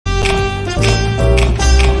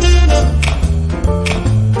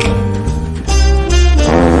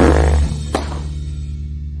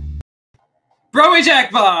Broadway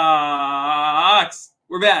Jackbox!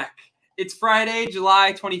 We're back. It's Friday,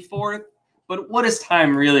 July 24th, but what does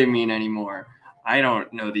time really mean anymore? I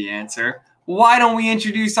don't know the answer. Why don't we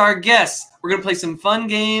introduce our guests? We're going to play some fun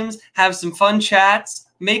games, have some fun chats,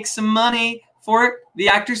 make some money for the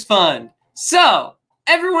Actors Fund. So,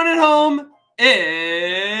 everyone at home,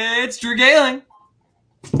 it's Drew Gehling.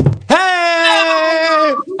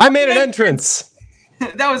 Hey! I made an entrance.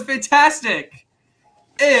 That was fantastic.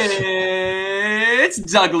 It's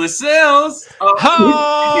Douglas Sills.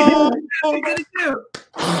 Oh,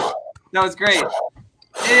 that was great.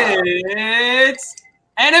 It's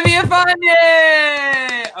Villafañe.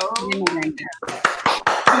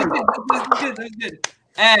 That was good.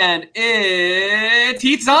 And it's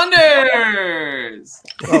Heath Saunders.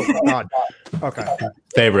 Oh God. Okay.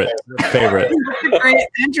 Favorite. Great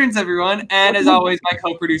entrance, everyone. And as always, my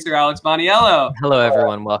co-producer Alex Boniello. Hello,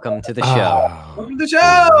 everyone. Welcome to the show. Welcome to the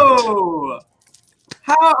show.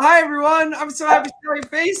 Hi, everyone. I'm so happy to see your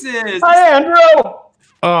faces. Hi, Andrew.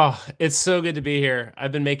 Oh, it's so good to be here.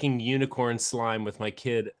 I've been making unicorn slime with my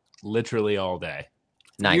kid literally all day.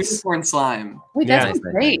 Nice. Unicorn slime. Wait, that's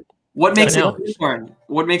great. What makes it unicorn?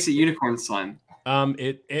 What makes it unicorn slime?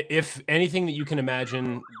 If anything that you can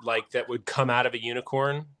imagine, like that would come out of a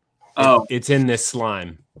unicorn, it's in this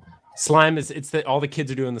slime. Slime is all the kids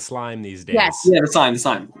are doing the slime these days. Yes. Yeah, the slime.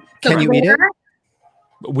 So Can you eat it?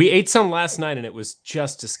 We ate some last night and it was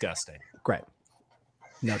just disgusting. Great.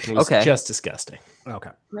 No, it was just disgusting.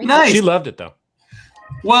 Okay. Nice. She loved it though.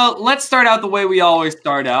 Well, let's start out the way we always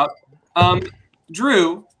start out.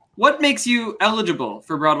 Drew, what makes you eligible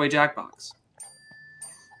for Broadway Jackbox?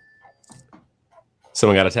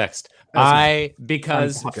 Someone got a text.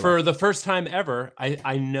 Because for the first time ever,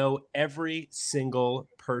 I know every single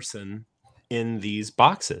person in these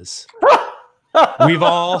boxes. We've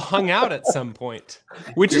all hung out at some point,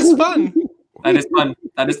 which is fun. That is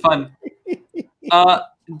fun.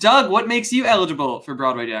 Doug, what makes you eligible for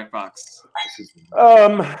Broadway Jackbox?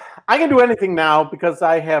 I can do anything now because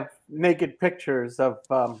I have naked pictures of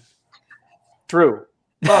Drew.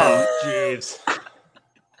 Oh, jeez.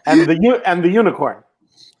 And the unicorn.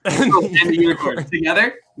 And the unicorn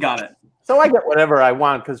together? Got it. So I get whatever I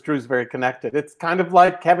want because Drew's very connected. It's kind of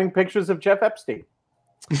like having pictures of Jeff Epstein.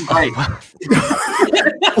 Right.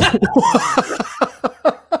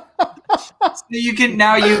 So you can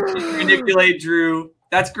manipulate Drew.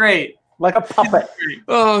 That's great. Like a puppet.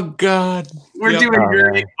 Oh God. We're doing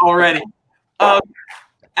great already.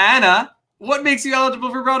 Anna, what makes you eligible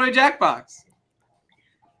for Broadway Jackbox?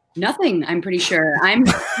 Nothing, I'm pretty sure. I'm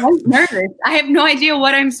nervous. I have no idea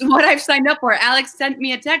what I've signed up for. Alex sent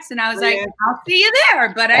me a text and I was like, I'll see you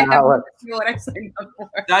there, but I have no idea what I've signed up for.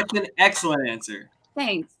 That's an excellent answer.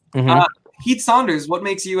 Thanks. Heath Saunders, what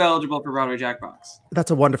makes you eligible for Broadway Jackbox?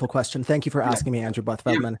 That's a wonderful question. Thank you for asking me, Andrew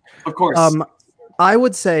Feldman. Of course. I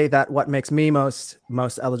would say that what makes me most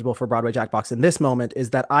eligible for Broadway Jackbox in this moment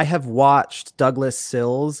is that I have watched Douglas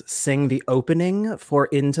Sills sing the opening for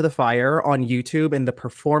Into the Fire on YouTube and the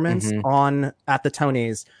performance at the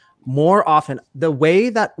Tonys more often. The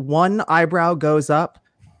way that one eyebrow goes up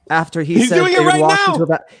after he said doing it right now.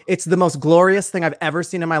 It's the most glorious thing I've ever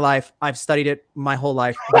seen in my life. I've studied it my whole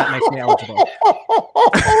life. That makes me eligible.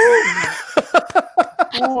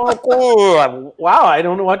 Wow, I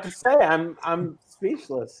don't know what to say. I'm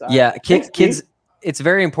speechless. Yeah, kids. It's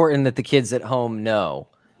very important that the kids at home know,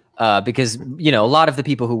 because a lot of the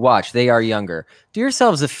people who watch, they are younger. Do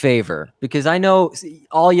yourselves a favor, because I know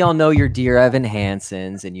all y'all know your Dear Evan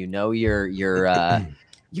Hansons, and your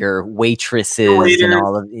waitresses and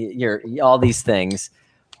all these things.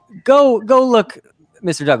 Go look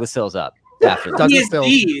Mr. Douglas Sills up after Douglas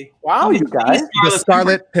Sills. Wow, you guys. The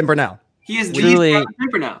Scarlet Pimpernel. He is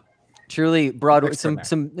truly Broadway.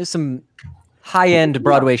 There's some high-end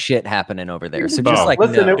Broadway shit happening over there. So just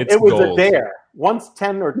listen, no. it was a dare. Once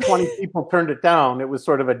 10 or 20 people turned it down, it was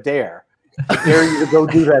sort of a dare. I dare you to go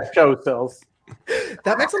do that show, Sills.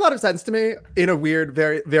 That makes a lot of sense to me in a weird,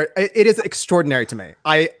 very, very, it is extraordinary to me.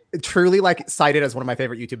 I truly cite it as one of my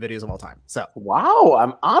favorite YouTube videos of all time. So wow,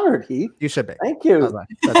 I'm honored, Heath. You should be. Thank you.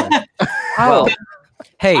 Well,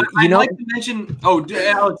 hey, I'd like to mention. Oh,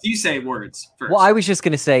 Alex, you say words first. Well, I was just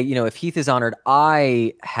going to say, if Heath is honored,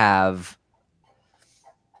 I have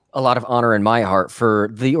a lot of honor in my heart for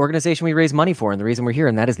the organization we raise money for, and the reason we're here,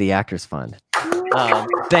 and that is the Actors Fund.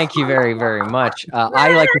 Thank you very, very much.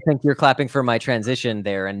 I like to think you're clapping for my transition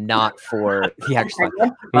there, and not for the Actors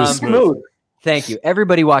Fund. Smooth. Thank you.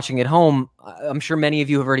 Everybody watching at home, I'm sure many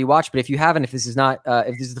of you have already watched, but if you haven't, if this is not,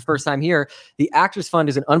 if this is the first time here, the Actors Fund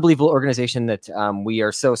is an unbelievable organization that we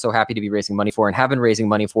are so happy to be raising money for and have been raising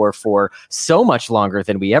money for so much longer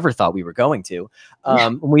than we ever thought we were going to.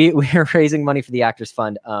 We are raising money for the Actors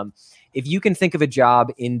Fund. If you can think of a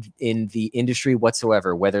job in the industry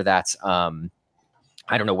whatsoever, whether that's, I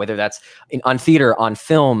don't know, whether that's on theater, on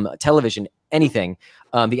film, television, anything,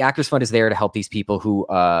 the Actors Fund is there to help these people who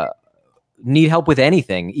need help with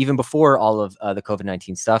anything, even before all of the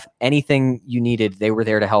COVID-19 stuff. Anything you needed, they were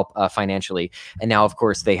there to help financially. And now, of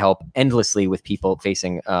course, they help endlessly with people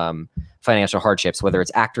facing financial hardships, whether it's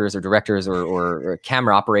actors or directors or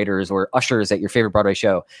camera operators or ushers at your favorite Broadway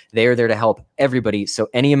show. They are there to help everybody. So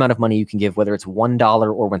any amount of money you can give, whether it's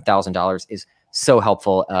 $1 or $1,000, is so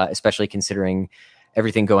helpful, especially considering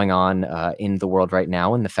everything going on in the world right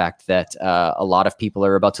now, and the fact that a lot of people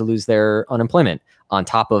are about to lose their unemployment on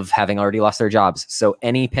top of having already lost their jobs. So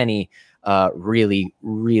any penny really,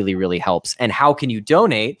 really, really helps. And how can you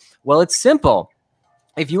donate? Well, it's simple.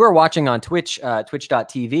 If you are watching on Twitch,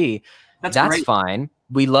 twitch.tv, that's fine.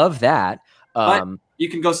 We love that. But you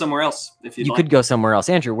can go somewhere else if you'd like. You could go somewhere else.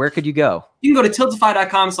 Andrew, where could you go? You can go to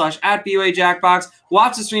tiltify.com/@BOA-Jackbox,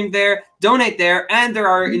 watch the stream there, donate there, and there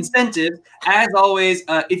are incentives. As always,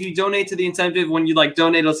 if you donate to the incentive, when you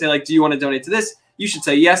donate, it'll say do you want to donate to this? You should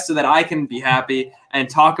say yes so that I can be happy and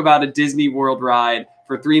talk about a Disney World ride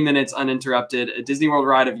for 3 minutes uninterrupted, a Disney World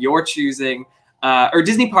ride of your choosing, or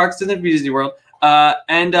Disney Parks, doesn't have to be Disney World.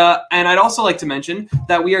 And I'd also like to mention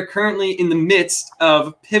that we are currently in the midst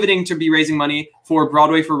of pivoting to be raising money for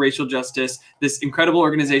Broadway for Racial Justice, this incredible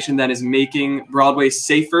organization that is making Broadway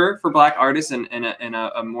safer for Black artists and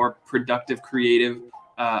a more productive, creative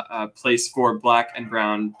place for Black and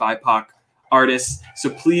Brown BIPOC artists. So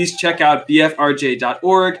please check out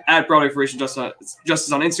bfrj.org, at Broadway for Racial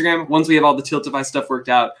Justice on Instagram. Once we have all the Tiltify stuff worked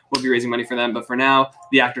out, we'll be raising money for them. But for now,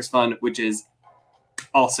 the Actors Fund, which is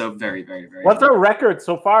also very, very, very. What's our record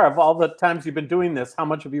so far of all the times you've been doing this? How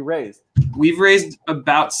much have you raised? We've raised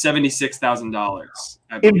about $76,000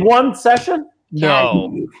 in one session.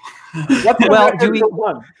 No. Well, do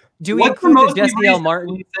we include the Jesse L.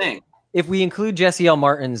 Martin thing? If we include Jesse L.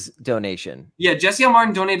 Martin's donation. Yeah, Jesse L.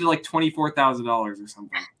 Martin donated $24,000 or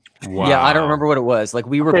something. Wow. Yeah, I don't remember what it was.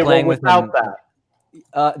 We were playing with him.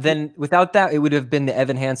 Then without that, it would have been the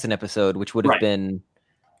Evan Hansen episode, which would have been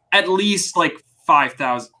at least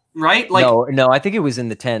 5,000, right? No, I think it was in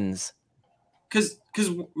the tens. Because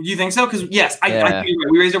you think so? Because yes, I think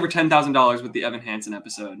we raised over $10,000 with the Evan Hansen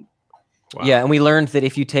episode. Wow. Yeah, and we learned that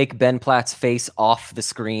if you take Ben Platt's face off the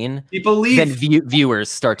screen, people leave. Then viewers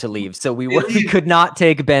start to leave. So we could not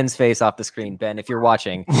take Ben's face off the screen. Ben, if you're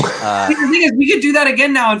watching. The thing is, we could do that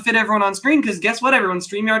again now and fit everyone on screen, because guess what, everyone?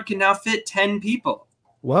 StreamYard can now fit 10 people.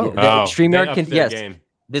 Whoa. StreamYard can, yes.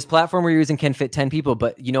 This platform we're using can fit 10 people,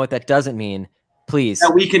 but you know what that doesn't mean? Please.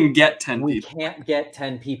 That we can get 10 people. We can't get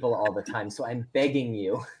 10 people all the time, so I'm begging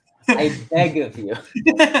you. I beg of you.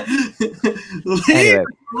 Leave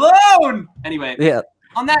alone. Anyway, yeah.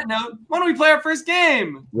 On that note, why don't we play our first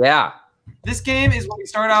game? Yeah. This game is what we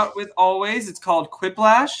start out with always. It's called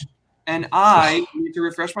Quiplash, and I need to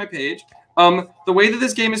refresh my page. The way that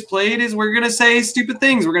this game is played is we're gonna say stupid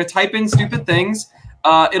things. We're gonna type in stupid things.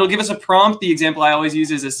 It'll give us a prompt. The example I always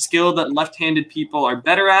use is a skill that left-handed people are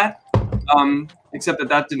better at. Except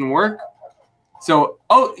that didn't work. So,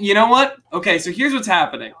 you know what? Okay, so here's what's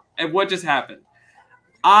happening. And what just happened?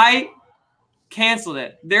 I canceled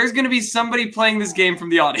it. There's going to be somebody playing this game from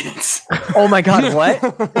the audience. Oh my God, what?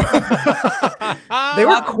 They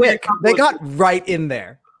were quick. They got right in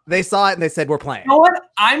there. They saw it and they said, we're playing. You know what?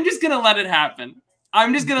 I'm just going to let it happen.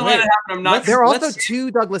 I'm just going to let it happen. I'm not. There are also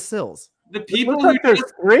 2 Douglas Sills. The people who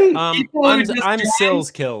just three. I'm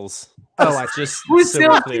Sills kills. Oh, I just who's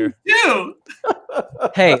so clear. Too?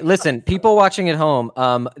 Hey, listen, people watching at home,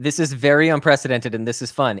 this is very unprecedented and this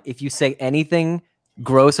is fun. If you say anything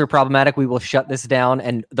gross or problematic, we will shut this down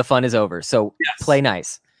and the fun is over. So play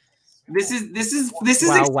nice. This is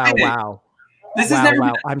wow. This is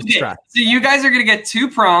never. I'm stressed. So you guys are gonna get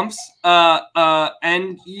 2 prompts,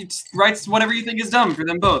 and you write whatever you think is dumb for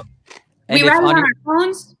them both. We write on our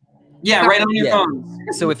phones. Yeah, right on your phone.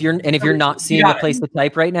 So if you're not seeing a place to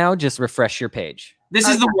type right now, just refresh your page. This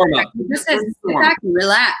is the warm up. Just says sit back and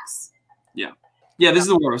relax. Yeah, this is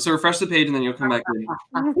the warm up. So refresh the page and then you'll come back in.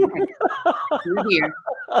 We're here.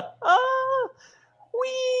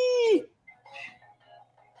 Wee.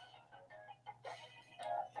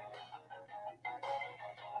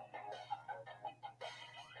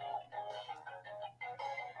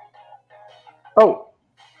 Oh.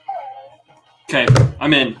 Okay,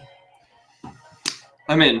 I'm in.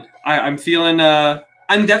 I'm in. I'm feeling.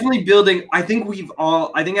 I'm definitely building. I think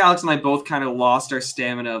Alex and I both kind of lost our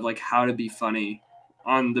stamina of like how to be funny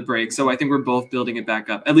on the break. So I think we're both building it back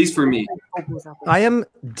up. At least for me. I am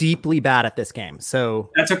deeply bad at this game, so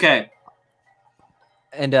that's okay.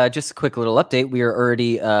 And just a quick little update. We are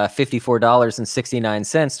already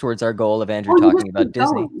 $54.69 towards our goal of Andrew talking about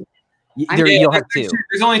Disney. You'll have two.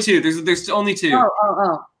 There's only two. There's only two.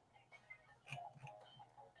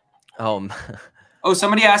 Oh,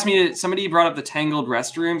 somebody asked me. Somebody brought up the Tangled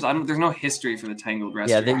restrooms. There's no history for the Tangled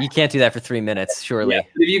restrooms. Yeah, you can't do that for 3 minutes, surely. Yeah.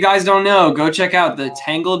 If you guys don't know, go check out the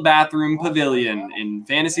Tangled Bathroom Pavilion in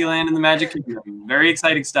Fantasyland in the Magic Kingdom. Very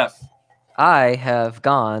exciting stuff. I have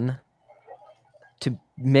gone to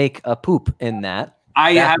make a poop in that.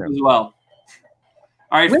 I have as well.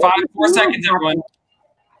 All right, 4 seconds, everyone.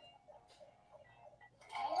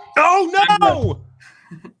 Oh no!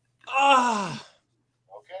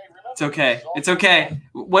 It's okay. It's okay.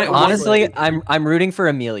 Honestly, I'm rooting for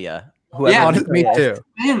Amelia. Yeah, me too.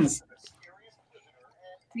 Wins.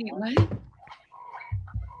 Wait, what?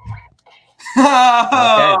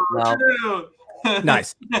 Okay, well.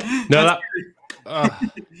 Nice. No,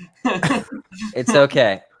 It's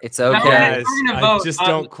okay. It's okay. guys, I just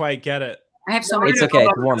don't quite get it. I have so many. It's okay.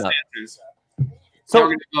 It's warm up. So we're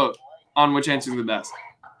going to vote on which answer is the best.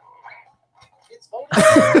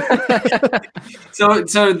 So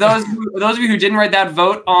those of you who didn't write that,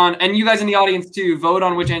 vote on, and you guys in the audience too, vote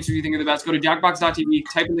on which answer you think are the best. Go to jackbox.tv,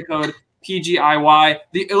 type in the code PGIY.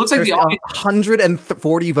 It looks like There's the audience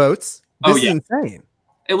 140 votes. This is insane.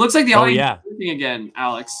 It looks like the audience is voting again,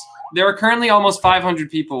 Alex. There are currently almost 500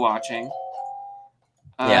 people watching.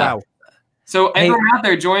 Wow. So everyone out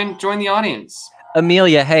there, join the audience.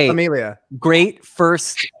 Amelia, hey. Amelia. Great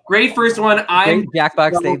first one. Great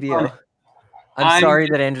Jackbox debut. I'm sorry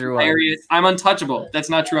that Andrew won. I'm untouchable. That's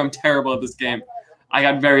not true. I'm terrible at this game. I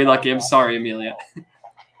got very lucky. I'm sorry, Amelia.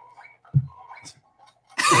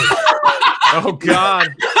 Oh God.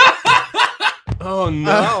 Oh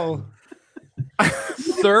no.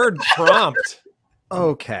 Third prompt.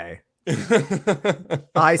 Okay.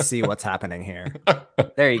 I see what's happening here.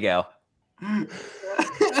 There you go.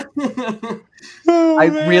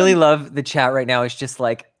 I really love the chat right now. It's just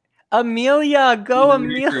like, Amelia, go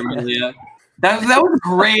Amelia. That was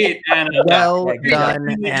great, Anna. Well done,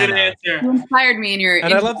 really Anna. good answer. You inspired me in your.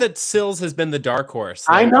 And I love that Sills has been the dark horse.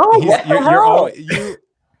 I know.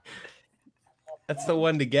 That's the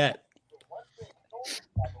one to get.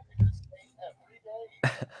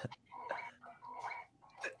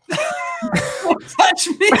 Don't touch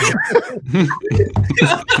me.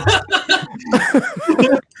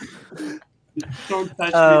 Don't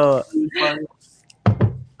touch me.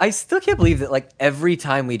 I still can't believe that, like, every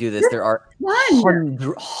time we do this, there are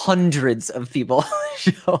hundreds of people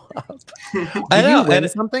show up. Did you win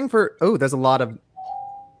something for? Oh, there's a lot of.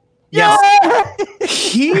 Yes,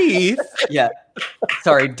 Heath. Yeah.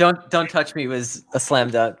 Sorry, don't touch me was a slam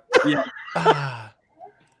dunk. Yeah.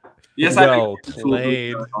 Yes, well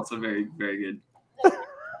played. Also very, very good.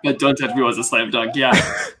 But don't touch me was a slam dunk. Yeah.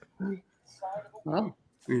 Oh.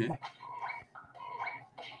 Yeah.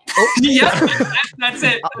 Yeah, that's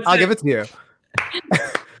it. I'll give it to you.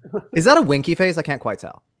 Is that a winky face? I can't quite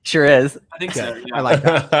tell. Sure is. I think so. Yeah. I like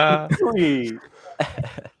that.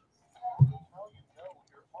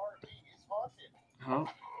 Huh?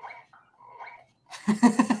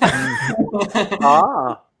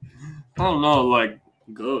 Ah. I don't know, like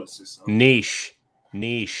ghosts or something. Niche.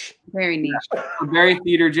 Very niche. A very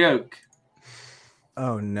theater joke.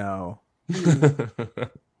 Oh no.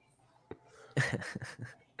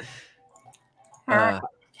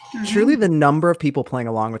 Truly, the number of people playing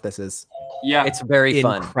along with this is it's very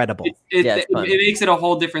fun. Incredible. It makes it a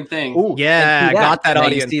whole different thing. Ooh, yeah, got that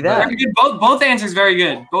audience. See that. Very good. Both answers very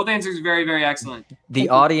good. Both answers very, very excellent. The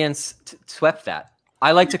audience swept that.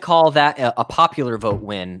 I like to call that a popular vote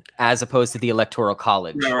win as opposed to the Electoral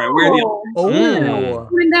College. All right, we're the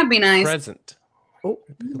Wouldn't that be nice? Present. Oh.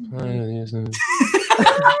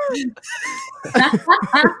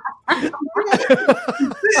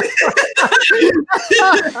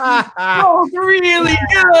 Oh, really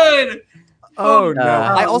good. Oh no!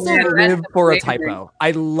 I also man, live that's for a amazing. typo.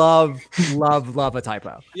 I love a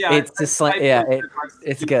typo. Yeah, It's just like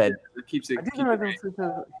it's good. It keeps it.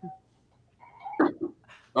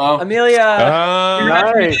 Oh, Amelia.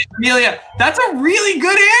 Nice. Amelia, that's a really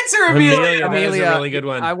good answer, Amelia. That is a really good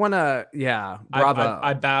one. I wanna, bravo.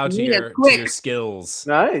 I bow to Amelia, your quick. skills.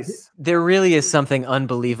 Nice. There really is something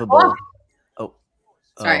unbelievable.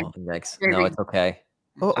 Sorry. Oh, yikes. No, it's okay.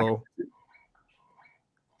 Uh-oh.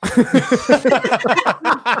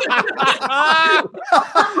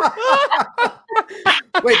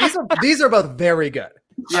 Wait, these are both very good.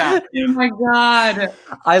 Yeah. Oh my god.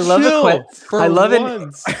 I love I love it,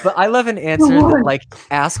 once. but I love an answer that like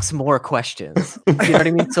asks more questions. You know what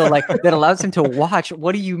I mean? So like that allows him to watch.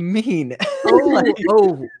 What do you mean? Like,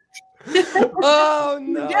 Oh, Oh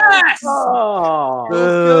no! Yes.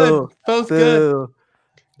 Oh. Both good.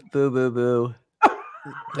 Boo, boo, boo.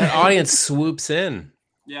 That audience swoops in.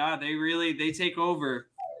 Yeah, they take over.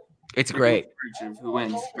 It's great. Who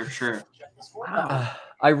wins for sure?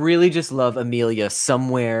 I really just love Amelia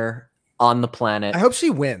somewhere on the planet. I hope she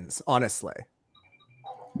wins. Honestly.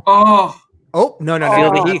 Oh, No.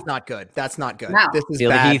 Feel the That's heat. not good. That's not good. Wow. This is Feel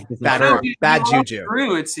the bad. heat. Bad juju.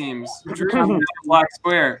 Drew, it seems. Drew in the black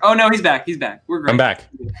square. Oh no, he's back. He's back. We're great.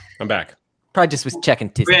 I'm back. Probably just was checking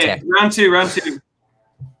to Great. check. Round two.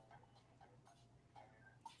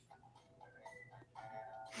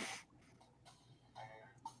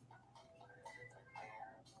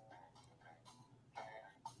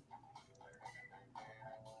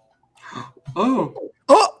 Oh.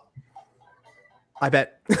 I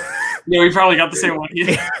bet. Yeah, we probably got the same one.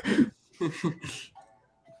 Yeah.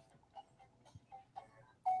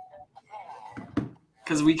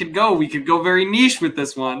 Because we could go very niche with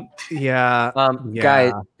this one. Yeah.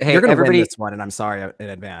 Guys, hey, You're gonna everybody, win this one, and I'm sorry in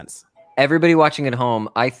advance. everybody watching at home,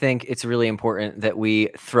 I think it's really important that we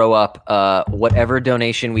throw up whatever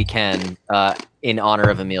donation we can in honor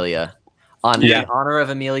of Amelia. In honor of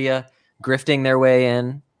Amelia, grifting their way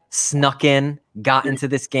in, snuck in, got into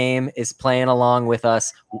this game, is playing along with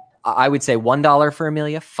us. I would say $1 for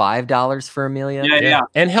Amelia, $5 for Amelia. Yeah.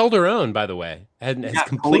 And held her own, by the way. Has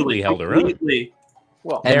completely held her own.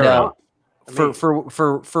 Well, And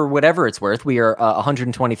for whatever it's worth, we are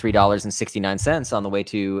 $123.69 on the way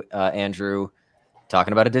to Andrew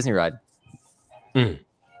talking about a Disney ride.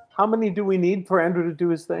 how many do we need for Andrew to do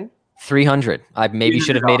his thing? 300. I maybe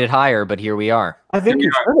should have made it higher, but here we are. I think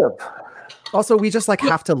you should have. Also, we just like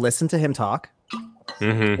have to listen to him talk.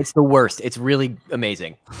 It's the worst. It's really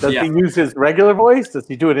amazing. Does he use his regular voice? Does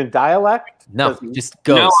he do it in dialect? No, just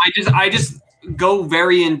goes. No, I just go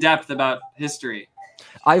very in depth about history.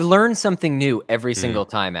 I learn something new every single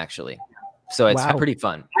time, actually. So it's Wow. pretty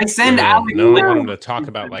fun. I send Alex. No, I want him to talk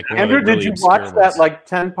about like one of the Andrew, did really you obscure watch ones. that like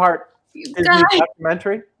 10-part Disney guys.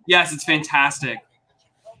 documentary? Yes, it's fantastic.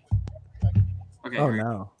 Okay. Oh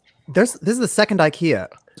no. This is the second IKEA.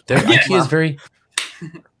 IKEA is very.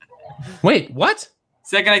 Wait, what?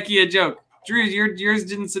 Second IKEA joke. Drew, yours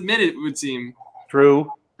didn't submit it would seem.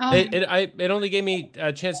 True. Oh, It only gave me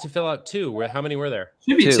a chance to fill out 2. How many were there?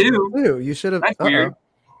 Should be Two. two. Ooh, you should have. That's weird.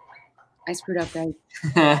 I screwed up, guys.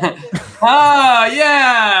 Oh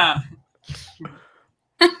yeah.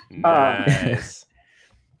 Nice.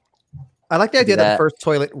 I like the idea that That- the first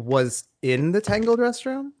toilet was in the Tangled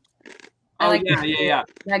restroom. I Oh like yeah.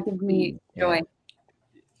 That gives me joy.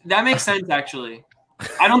 That makes sense actually.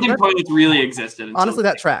 I don't think toilets really existed. Until Honestly,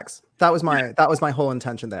 that tracks. That was my whole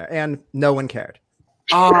intention there, and no one cared.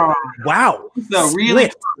 Oh, Wow. so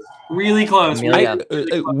really close. Amelia.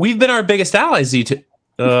 We've been our biggest allies, E2.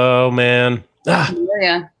 Oh man.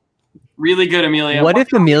 Yeah. Really good, Amelia. What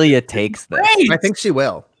if Amelia takes this? Great. I think she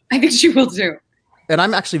will, I think she will too. and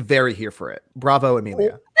I'm actually very here for it. Bravo,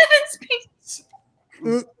 Amelia.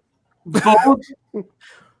 Both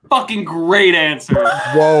fucking great answers.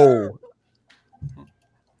 Whoa.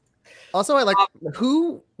 Also, I like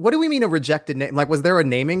who. What do we mean a rejected name? Like, was there a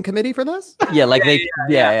naming committee for this? Yeah, like Yeah, they.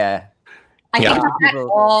 Yeah. I Yeah. think about that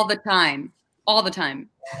all the time. All the time.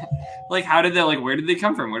 Like, how did they? Like, where did they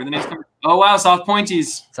come from? Where did the names come from? Oh wow, soft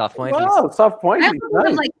pointies. Soft point. Wow, soft point. I also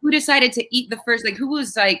love, like, who decided to eat the first, like, who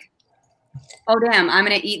was like, oh damn, I'm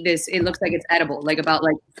gonna eat this. It looks like it's edible. Like about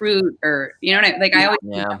like fruit or I always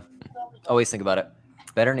Yeah. Always think about it.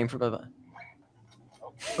 Better name for Bubba.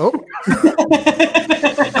 Oh,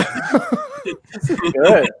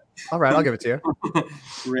 Good. all right, I'll give it to you.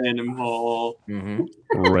 Random hole.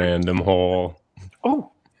 Random hole.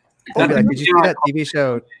 Oh, I'll be like, did you see that TV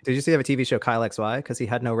show? Did you see that TV show Kyle XY? Because he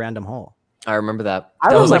had no random hole. I remember that.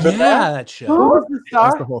 I I was like, remember yeah, that. that show. Who was the That's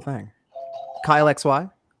star? the whole thing. Kyle XY.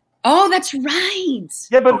 Oh, that's right.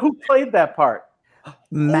 Yeah, but who played that part?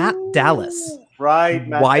 Matt Dallas. Right.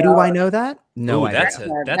 Matt Why do Dallas. I know that? No Ooh, idea.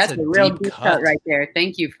 that's a real deep deep cut. right there.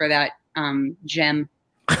 Thank you for that gem.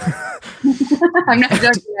 I'm not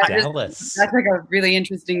joking. Dallas. That's like a really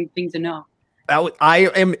interesting thing to know. I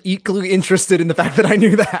am equally interested in the fact that I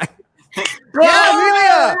knew that. Yeah,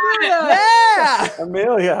 Amelia! Yeah!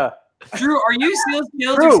 Amelia. Drew, are you Sills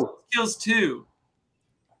Kills Drew. or Sills Kills 2?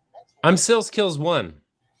 I'm Sills Kills 1.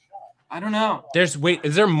 I don't know. Is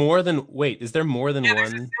there more than one? There's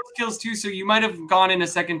a Sills Kills 2, so you might have gone in a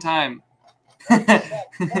second time.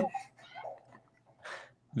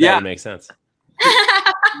 Yeah. would make sense.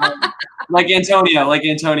 Like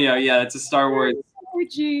Antonio. Yeah, that's a Star Wars.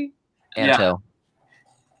 Gee. Anto.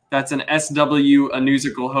 That's an SW, a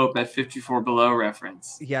musical hope at 54 Below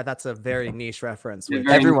reference. Yeah, that's a very niche reference. Yeah, Which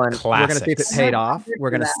very Everyone. we're gonna see if it Classics. paid off. We're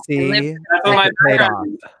gonna see if That's what it paid off.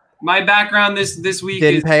 my background this week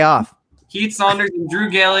Didn't is pay off. Heath, Saunders, and Drew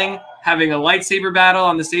Gehling having a lightsaber battle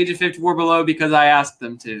on the stage at 54 Below because I asked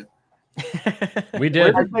them to. We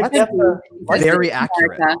did. I think that's a- Very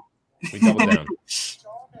accurate. We doubled down.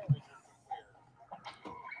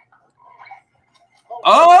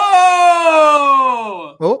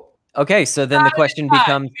 Oh! Oh, Okay, so then the question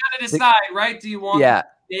becomes, You gotta decide, right? Do you want yeah,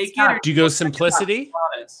 naked or Do you go simplicity?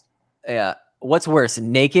 honest? yeah. What's worse,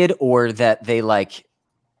 naked or that they like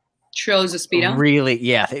Chose a speedo. really?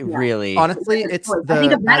 Yeah, they really. honestly, it's I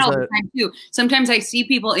think of that as all a- the time too. Sometimes I see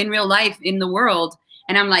people in real life in the world,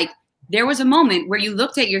 and I'm like, there was a moment where you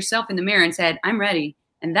looked at yourself in the mirror and said, "I'm ready,"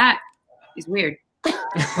 and that is weird. A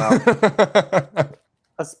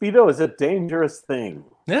Speedo is a dangerous thing.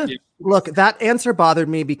 Yeah. Look, that answer bothered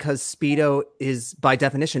me because Speedo is by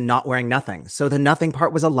definition not wearing nothing. So the nothing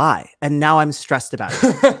part was a lie, and now I'm stressed about it.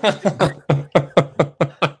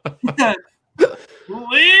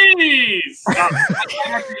 Please! Stop.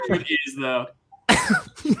 It is, though.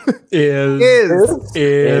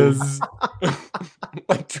 Is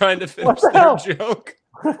like trying to finish What the their hell? joke.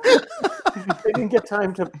 They didn't get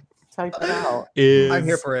time to type it out. Is I'm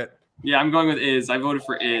here for it. Yeah, I'm going with is. I voted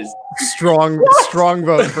for is. Strong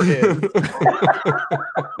vote for him.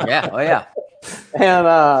 Yeah. Oh yeah.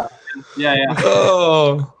 And Yeah, yeah.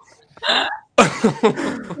 Oh.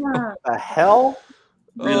 the hell?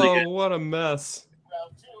 Really Oh, good. what a mess.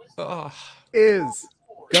 Oh. Is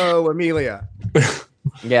go Amelia.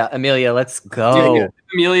 Yeah, Amelia, let's Doing go. it.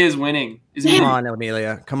 Amelia is winning. Is Come Amelia? on,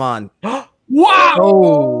 Amelia. Come on. Wow!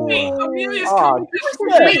 Oh, Wait, Amelia's Oh, coming.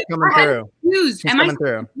 Wait, coming I'm through. confused. She's Am I coming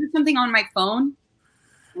through. doing something on my phone?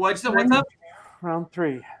 What's up? Round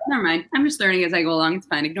 3. Never mind. I'm just learning as I go along. It's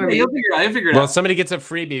fine. Ignore Yeah, me. you'll figure it out. You'll figure it Well, out. somebody gets a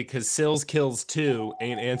freebie because Sills Kills 2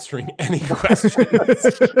 ain't answering any questions.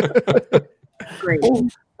 Great.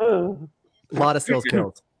 A lot of skills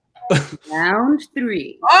killed. Round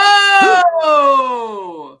 3.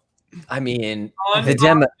 Oh! I mean, On- the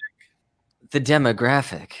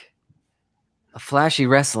demographic. A flashy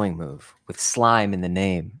wrestling move with slime in the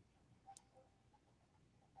name.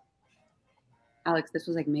 Alex, this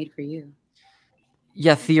was like made for you.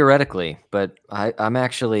 Yeah, theoretically, but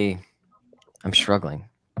I'm struggling.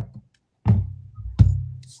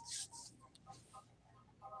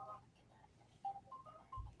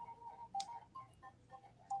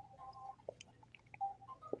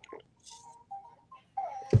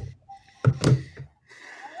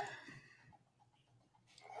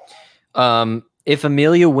 If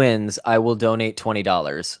Amelia wins, I will donate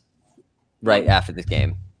 $20 right after this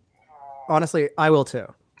game. Honestly, I will too.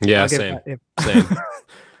 Yeah, I'll give same. that- if- Same.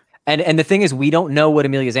 And the thing is, we don't know what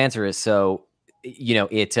Amelia's answer is, so you know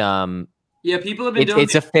it. Yeah, people have been doing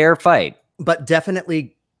It's a fair fight. but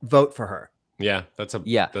definitely vote for her. Yeah, that's a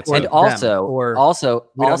Yeah, That's and a, also- or also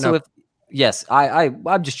we don't know. if yes,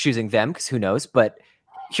 I'm just choosing them because who knows. But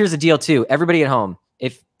here's the deal too. Everybody at home,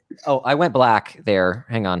 if I went black there.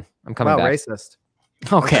 Hang on, I'm coming Wow, back. racist.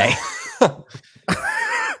 Okay,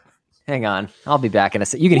 hang on, I'll be back in a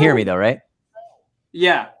sec. You can hear me though, right?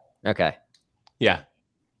 Yeah. Okay. yeah.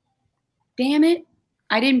 Damn it.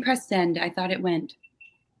 I didn't press send. I thought it went.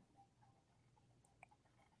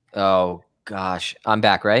 Oh gosh, I'm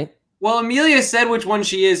back, right? Well, Amelia said which one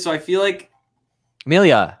she is, so I feel like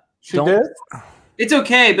Amelia, She don't. did? it's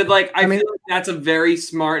okay, but like I mean- feel like that's a very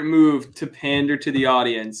smart move to pander to the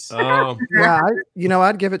audience. Oh, Yeah,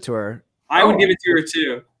 I'd give it to her. I would give it to her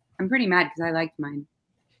too. I'm pretty mad because I liked mine.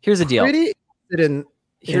 Here's the deal. Pretty interested in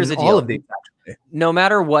Here's the all deal. of these. Actually. No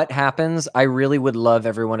matter what happens, I really would love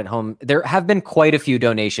everyone at home. There have been quite a few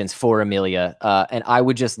donations for Amelia, and I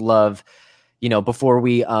would just love, before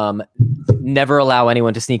we never allow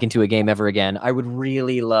anyone to sneak into a game ever again, I would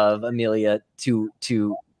really love Amelia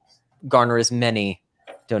to garner as many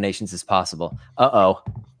donations as possible.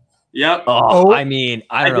 Yep. Oh. I mean,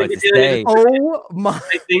 I don't know what think to Amelia say. Oh my!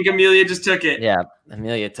 I think Amelia just took it. Yeah,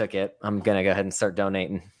 Amelia took it. I'm gonna go ahead and start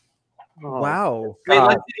donating. Oh. Wow. Wait,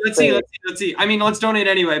 God. let's see. I mean, let's donate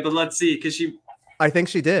anyway, but let's see because I think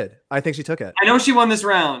she did. I think she took it. I know she won this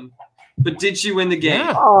round, but did she win the game?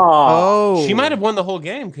 yeah. Oh. Oh, She might have won the whole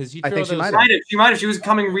game because you I throw think she those. might She might have. She was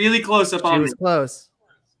coming really close up She on me. was close.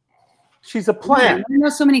 She's a Man, plant. I know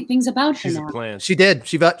so many things about her She's a now. plant. She did.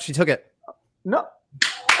 She took it. No.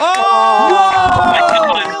 Oh, my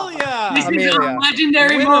God. Amelia! This is a Amelia.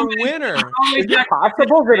 legendary moment. Winner. Is it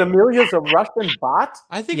possible that Amelia's a Russian bot?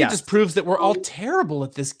 I think Yes. it just proves that we're all terrible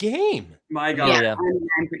at this game. My God. Yeah.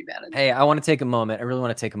 I'm pretty bad at it. Hey, I want to take a moment. I really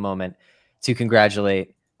want to take a moment to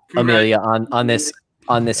congratulate Amelia on this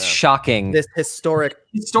shocking. This historic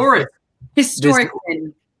Historic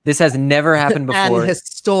win. This has never happened before. An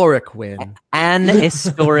historic win. An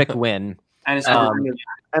historic win. And it's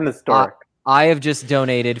And historic. I have just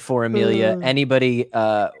donated for Amelia. Anybody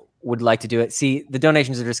would like to do it? See, the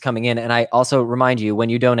donations are just coming in, and I also remind you, when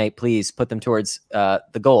you donate, please put them towards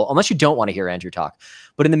the goal, unless you don't want to hear Andrew talk.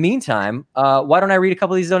 But in the meantime, why don't I read a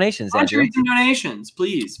couple of these donations, Andrew? Some donations,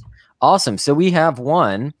 please. Awesome. So we have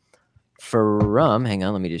one from, hang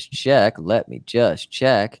on, let me just check.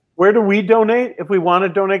 Where do we donate if we want to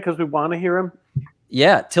donate because we want to hear him?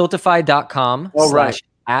 Yeah, tiltify.com Oh, right.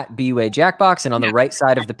 /@BWayJackbox. And on the right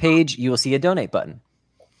side of the page, you will see a donate button.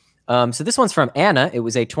 So this one's from Anna. It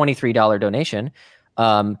was a $23 donation.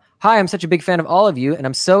 Hi, I'm such a big fan of all of you, and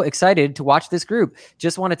I'm so excited to watch this group.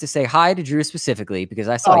 Just wanted to say hi to Drew specifically because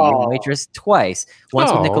I saw you in Waitress twice.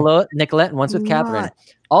 Once with Nicolette and once with Catherine.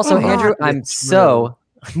 Also, Andrew, I'm so...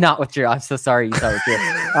 Not with Drew. I'm so sorry you saw it with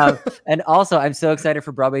Drew. And also, I'm so excited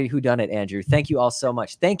for Broadway Whodunit, Andrew. Thank you all so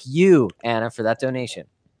much. Thank you, Anna, for that donation.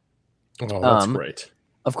 Oh, that's great.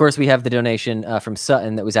 Of course, we have the donation from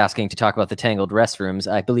Sutton that was asking to talk about the tangled restrooms.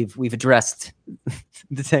 I believe we've addressed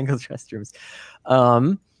the tangled restrooms.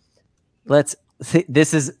 Let's see.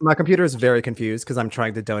 This is My computer is very confused because I'm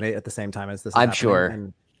trying to donate at the same time as this. I'm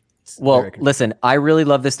sure. Well, listen, I really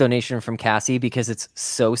love this donation from Cassie because it's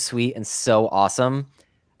so sweet and so awesome.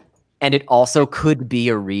 And it also could be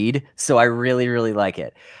a read. So I really, really like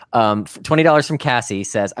it. $20 from Cassie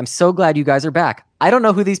says, I'm so glad you guys are back. I don't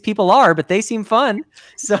know who these people are, but they seem fun.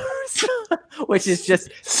 So which is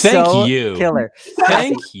just Thank you. Killer.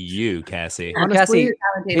 Thank you, Cassie. Honestly,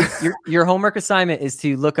 Cassie, your homework assignment is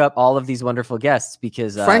to look up all of these wonderful guests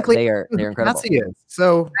because frankly, they're incredible. Cassie is.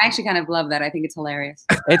 So I actually kind of love that. I think it's hilarious.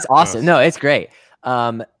 It's awesome. No, it's great.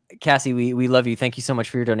 Cassie, we love you. Thank you so much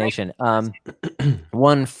for your donation.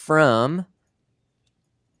 One from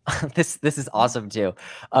this is awesome too.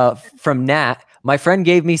 From Nat, my friend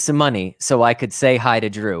gave me some money so I could say hi to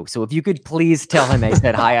Drew. So if you could please tell him I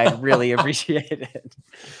said hi, I'd really appreciate it.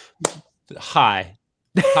 Hi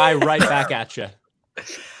right back at you.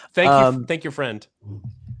 Thank your friend.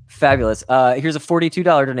 Fabulous. Here's a $42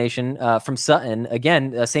 donation from Sutton.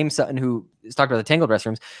 Again, same Sutton who talked about the tangled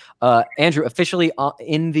restrooms. Andrew, officially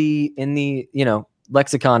in the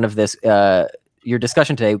lexicon of this, your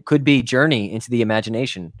discussion today could be journey into the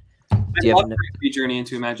imagination. I love to be journey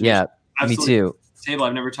into imagination. Yeah, absolutely. me too. Table.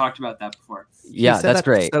 I've never talked about that before. Yeah, that's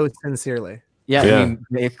great. So sincerely. Yeah, I mean,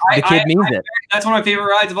 if the kid means it. That's one of my favorite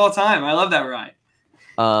rides of all time. I love that ride.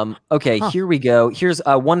 Okay, here we go. Here's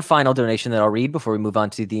one final donation that I'll read before we move on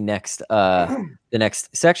to the next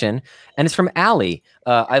section, and it's from Allie.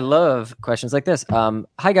 I love questions like this.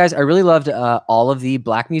 Hi guys, I really loved all of the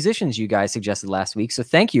Black musicians you guys suggested last week, so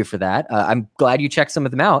thank you for that. I'm glad you checked some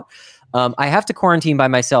of them out. I have to quarantine by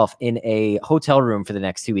myself in a hotel room for the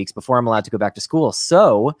next 2 weeks before I'm allowed to go back to school.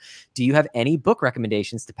 So, do you have any book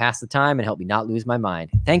recommendations to pass the time and help me not lose my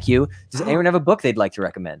mind? Thank you. Does anyone have a book they'd like to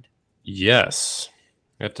recommend? Yes.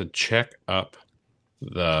 I have to check up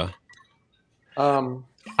the.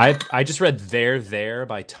 I just read There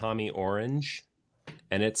by Tommy Orange,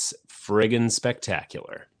 and it's friggin'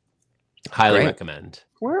 spectacular. Highly recommend.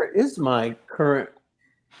 Where is my current?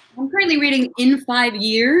 I'm currently reading In 5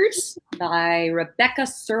 Years by Rebecca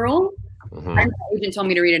Searle. My agent told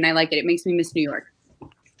me to read it, and I like it. It makes me miss New York.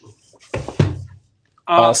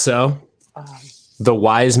 Also, The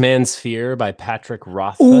Wise Man's Fear by Patrick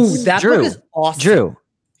Rothfuss. Ooh, that book is awesome.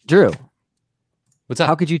 Drew. What's up?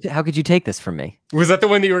 How could you take this from me? Was that the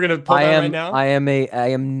one that you were going to pull out right now? I am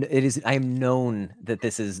known that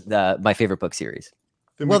this is my favorite book series.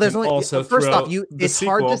 Well, there's only also first off, it's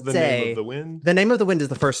hard to The say. Name of the Wind. The Name of the Wind is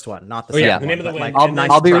the first one, not the Oh second yeah, one. The Name of the Wind.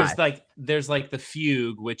 Like, I'll be there's like the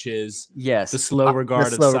Fugue, which is the slow regard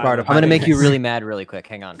of slow regard silence. I'm gonna make you really mad really quick.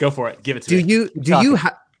 Hang on. Go for it. Give it to me. Do you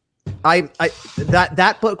have?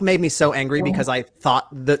 That book made me so angry because I thought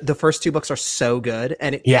the first 2 books are so good,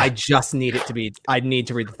 and I just need it to be. I need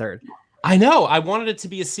to read the third. I know. I wanted it to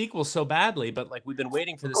be a sequel so badly, but like we've been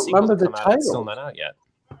waiting for the sequel to come out. It's still not out yet.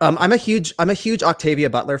 I'm a huge Octavia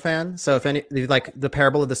Butler fan. So if any like The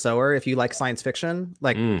Parable of the Sower, if you like science fiction,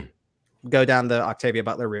 like go down the Octavia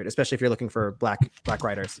Butler route, especially if you're looking for black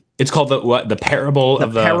writers. It's called the Parable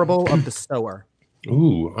of the Sower.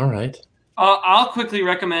 Ooh, all right. I'll quickly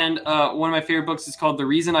recommend one of my favorite books. It's called The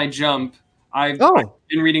Reason I Jump I've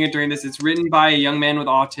been reading it during this. It's written by a young man with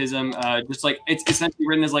autism. Just like it's essentially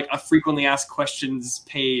written as like a frequently asked questions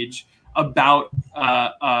page about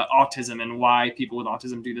autism and why people with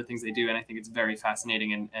autism do the things they do. And I think it's very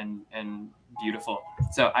fascinating and beautiful.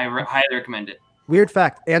 So I highly recommend it. Weird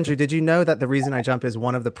fact, Andrew, did you know that The Reason I Jump is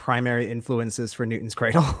one of the primary influences for Newton's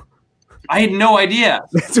Cradle? I had no idea.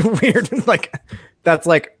 It's weird. Like that's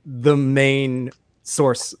like the main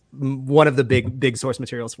source, one of the big source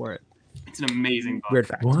materials for it. It's an amazing book. Weird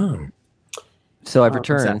fact. Wow. So I've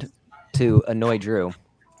returned to annoy Drew.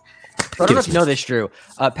 I don't know if you know this, Drew.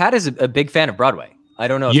 Pat is a big fan of Broadway. I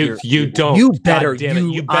don't know if you don't. You better. God damn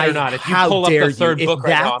it. You better not. If you pull up the third book right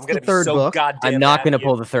now, I'm going to be so goddamn I'm not going to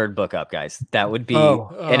pull the third book up, guys. That would be.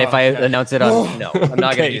 And if I announce it on, no, I'm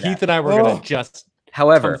not going to do that. Heath and I were going to just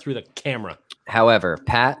come through the camera. However,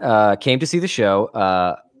 Pat came to see the show,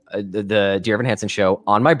 the Dear Evan Hansen show,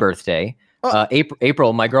 on my birthday.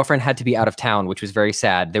 April, my girlfriend had to be out of town, which was very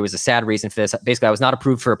sad. There was a sad reason for this. Basically, I was not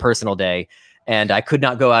approved for a personal day, and I could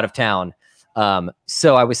not go out of town.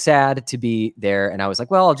 So I was sad to be there, and I was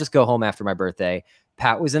like, well, I'll just go home after my birthday.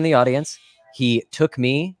 Pat was in the audience. He took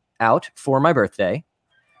me out for my birthday.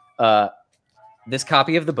 This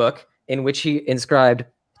copy of the book in which he inscribed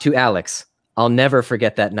to Alex, "I'll never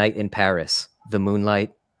forget that night in Paris. The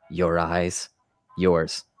moonlight, your eyes,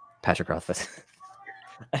 yours, Patrick Rothfuss."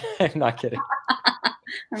 I'm not kidding.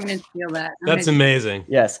 I'm going to steal that. That's amazing.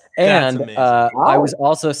 Yes. And I was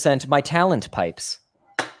also sent my talent pipes.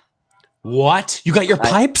 What? You got your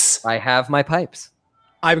pipes? I have my pipes.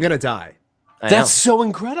 I'm going to die. That's so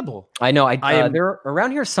incredible. I know. They're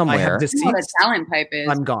around here somewhere. I have deceased. What a talent pipe is.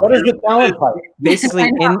 I'm gone. What is the talent pipe?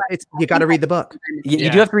 Basically, you got to read the book.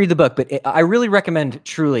 You do have to read the book, but I really recommend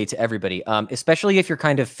truly to everybody, especially if you're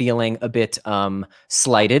kind of feeling a bit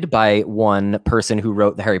slighted by one person who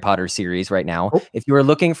wrote the Harry Potter series right now. If you are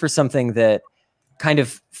looking for something that kind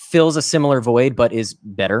of fills a similar void but is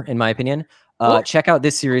better, in my opinion, check out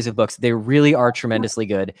this series of books. They really are tremendously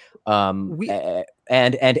good.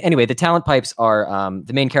 And anyway, the talent pipes are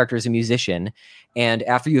the main character is a musician. And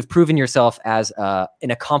after you have proven yourself as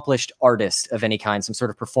an accomplished artist of any kind, some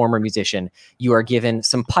sort of performer musician, you are given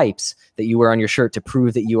some pipes that you wear on your shirt to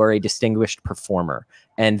prove that you are a distinguished performer.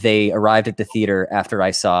 And they arrived at the theater after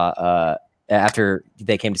I saw after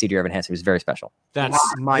they came to see Dear Evan Hansen. It was very special. That's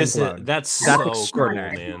mind blown. That's so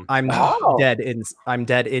extraordinary, cool, man. I'm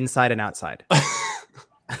dead inside and outside.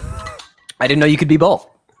 I didn't know you could be both.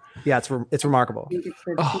 Yeah, it's remarkable.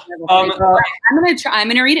 I'm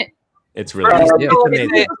gonna read it. It's really it's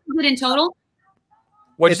amazing. Is it in total?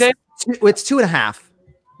 What'd you say? It's 2.5,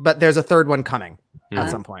 but there's a third one coming at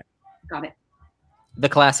some point. Got it. The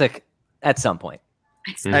classic at some point.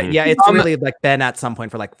 Yeah, it's really like been at some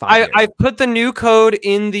point for like 5 years. I put the new code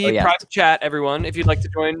in the private chat, everyone, if you'd like to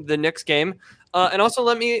join the next game. And also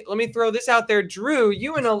let me throw this out there. Drew,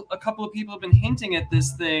 you and a couple of people have been hinting at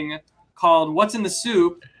this thing called What's in the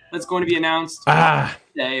Soup that's going to be announced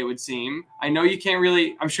today, it would seem. I know you can't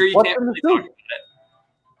really, I'm sure you can't really talk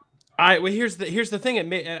about it. Well, here's the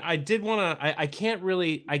thing. I did want to, I can't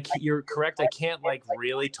really, you're correct. I can't like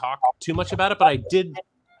really talk too much about it, but I did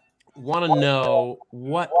want to know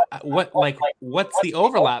what's the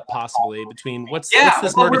overlap possibly between what's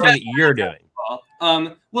this murder thing that you're doing?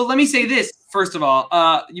 Well, let me say this. First of all,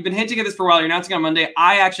 you've been hinting at this for a while. You're announcing on Monday.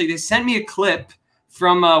 They sent me a clip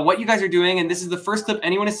from what you guys are doing, and this is the first clip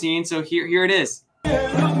anyone has seen. So here it is.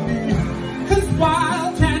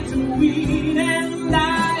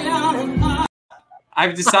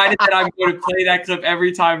 I've decided that I'm going to play that clip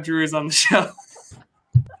every time Drew is on the show.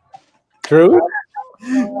 True?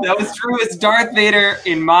 That was true. It's Darth Vader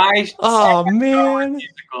in my man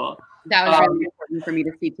musical. That was really important for me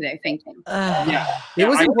to see today. Thank you. It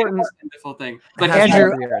was important. The full thing. But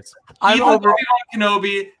Andrew, I'm over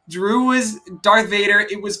Kenobi. Drew was Darth Vader.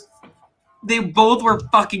 They both were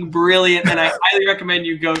fucking brilliant, and I highly recommend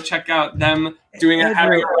you go check out them having a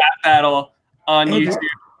rap battle on YouTube.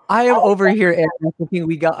 I am over here and thinking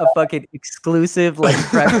we got a fucking exclusive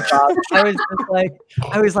press job.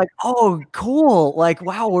 I was like, oh, cool. Like,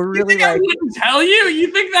 wow, we're really I wouldn't tell you?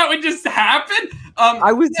 You think that would just happen?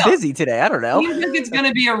 I was busy today. I don't know. I think it's going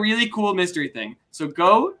to be a really cool mystery thing. So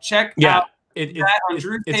go check out it's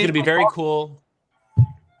going to be very cool.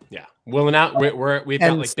 Yeah. We've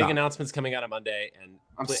got big announcements coming out on Monday, and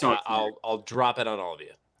I'll drop it on all of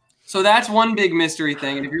you. So that's one big mystery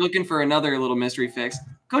thing. And if you're looking for another little mystery fix,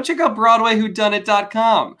 go check out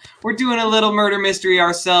BroadwayWhoDoneIt.com. We're doing a little murder mystery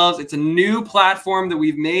ourselves. It's a new platform that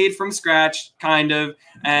we've made from scratch, kind of.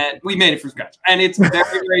 And we made it from scratch. And it's very,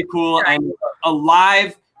 very cool. And a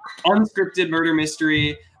live, unscripted murder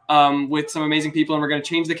mystery. with some amazing people, and we're going to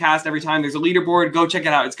change the cast every time. There's a leaderboard. Go check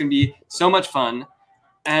it out. It's going to be so much fun.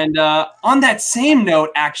 And on that same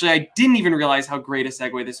note, actually, I didn't even realize how great a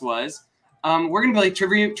segue this was. We're going to play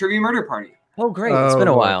Trivia Murder Party. Oh, great. It's been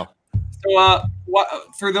a while. So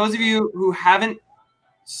for those of you who haven't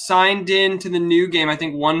signed in to the new game, I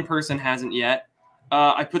think one person hasn't yet.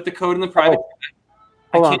 I put the code in the private chat.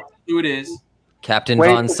 I can't tell who it is. Captain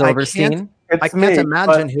Von Silverstein? I can't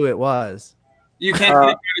imagine who it was. You can't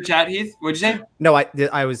see the private chat, Heath? What'd you say? No,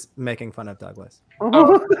 I was making fun of Douglas.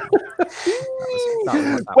 Oh.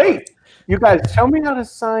 Wait, you guys, tell me how to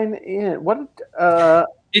sign in. What?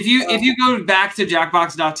 If you go back to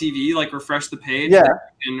Jackbox.tv, like refresh the page,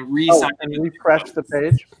 and refresh the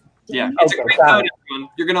page. Yeah, it's a great code, everyone.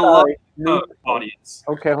 You're gonna love the audience.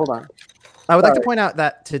 Okay, hold on. I would like to point out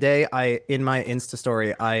that today, in my Insta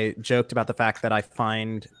story, I joked about the fact that I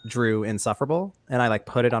find Drew insufferable, and I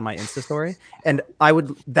put it on my Insta story. And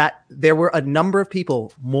there were a number of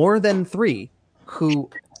people, more than 3, who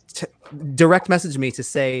direct messaged me to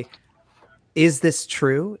say, "Is this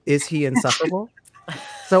true? Is he insufferable?"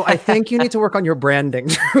 So I think you need to work on your branding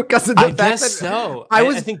because of the fact that so.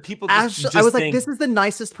 I think people I was like, this is the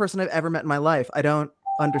nicest person I've ever met in my life. I don't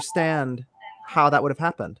understand how that would have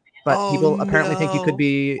happened. But people apparently think you could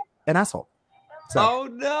be an asshole. So, oh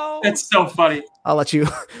no, that's so funny. I'll let you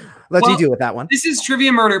you deal with that one. This is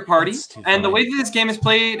Trivia Murder Party, and the way that this game is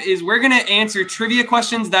played is we're gonna answer trivia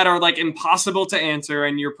questions that are impossible to answer,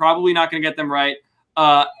 and you're probably not gonna get them right.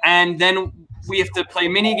 And then we have to play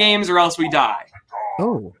mini games, or else we die.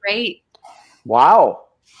 Oh, great! Wow.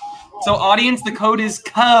 So, audience, the code is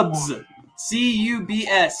Cubs,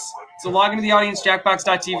 CUBS. So log into the audience,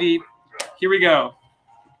 Jackbox.tv. Here we go.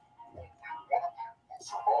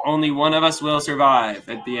 Only one of us will survive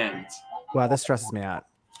at the end. Wow, this stresses me out.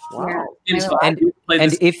 Wow. And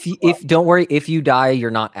if don't worry, if you die, you're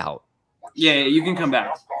not out. Yeah, you can come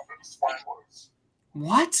back.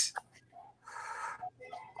 What?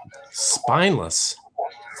 Spineless.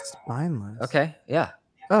 Spineless. Okay, yeah.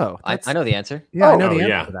 Oh, I know the answer. Yeah, I know the answer.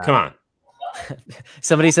 Yeah, to that. come on.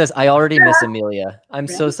 Somebody says, I already miss Amelia. I'm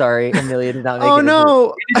so sorry. Amelia did not make it. Oh,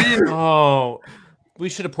 no. Oh, we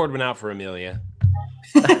should have poured one out for Amelia.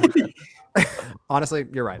 Honestly,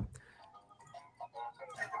 you're right.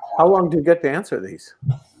 How long do you get to answer these?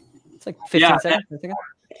 It's like 15 seconds.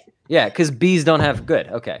 Yeah, because bees don't have good.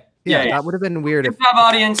 Okay. Yeah, that would have been weird. Good job,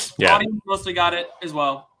 audience. Yeah. Audience mostly got it as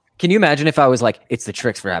well. Can you imagine if I was like, it's the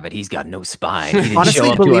Tricks Rabbit. He's got no spine. He didn't Honestly,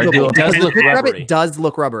 show up to our believable. duel. Rabbit does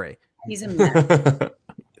look rubbery. He's a mess.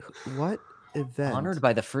 What event? Honored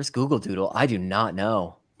by the first Google Doodle. I do not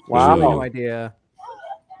know. Wow. No idea.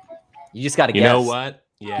 You just got to guess. You know what?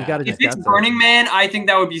 Yeah. You gotta if it's Burning Man, I think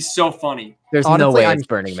that would be so funny. There's no way it's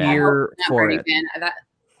Burning Man. Here for Burning it. Man.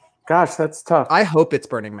 Gosh, that's tough. I hope it's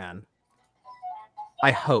Burning Man.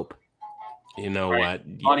 I hope. You know what?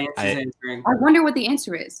 Audience is answering. I wonder what the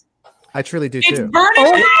answer is. I truly do It's too. Burning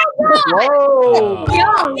Man! Whoa!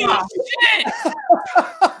 Oh, shit!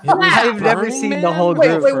 I've never seen the whole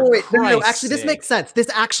group. Wait. No, actually, this makes sense. This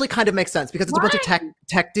actually kind of makes sense because it's a bunch of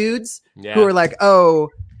tech dudes who are like, oh,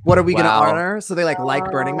 what are we going to honor? So they like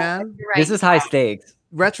Burning Man. Right. This is high stakes.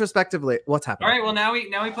 Retrospectively, what's happening? All right, well, now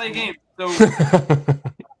we play a game. So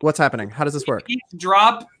what's happening? How does this work? We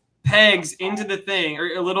drop pegs into the thing,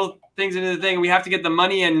 or little things into the thing. We have to get the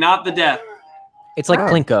money and not the death. It's like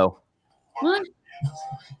Plinko. What?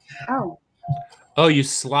 Oh. Oh, you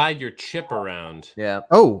slide your chip around. Yeah.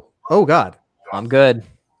 Oh God. I'm good.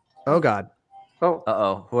 Oh God. Oh.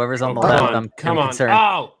 Uh-oh. Whoever's on the left, I'm concerned.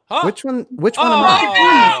 Oh. Which one am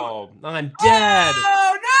I? Oh, I'm dead.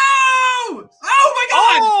 Oh no! Oh my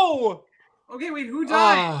God! Oh! Okay, wait, who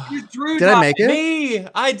died? Drew Did died. I make it? Me!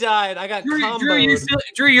 I died. I got comboed.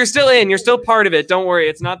 Drew, you're still in. You're still part of it. Don't worry.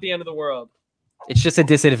 It's not the end of the world. It's just a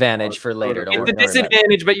disadvantage for later. It's a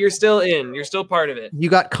disadvantage, but you're still in. You're still part of it. You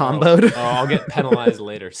got comboed. Oh, I'll get penalized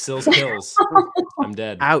later. Sills kills. I'm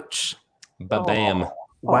dead. Ouch. Ba-bam.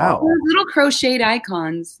 Wow. Those little crocheted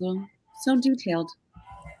icons. So detailed.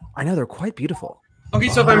 I know, they're quite beautiful. Okay,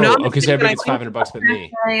 so if I'm not okay, so everybody gets $500 but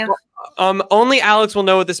me. Only Alex will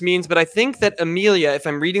know what this means, but I think that Amelia, if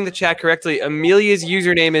I'm reading the chat correctly, Amelia's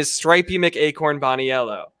username is Stripey McAcorn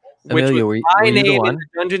Boniello, which Amelia, was my name in the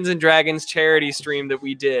Dungeons and Dragons charity stream that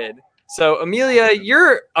we did. So Amelia,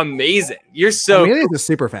 you're amazing. You're so Amelia's a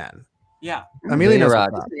super fan. Yeah. Amelia knows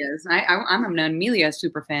Rod. what's up. I'm an Amelia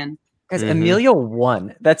super fan. Guys, Amelia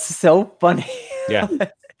won. That's so funny. Yeah.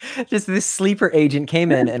 Just this sleeper agent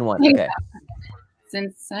came in and won. Okay.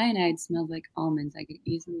 Since cyanide smelled like almonds, I could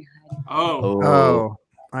easily hide. Oh. Oh.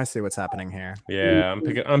 I see what's happening here. Yeah, I'm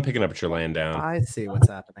picking up what you're laying down. I see what's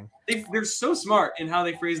happening. They're so smart in how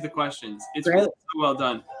they phrase the questions. It's really so well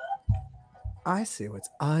done. I see what's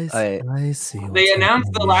I see. They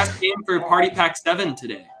announced the last game for Party Pack 7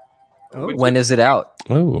 today. Oh. When is it out?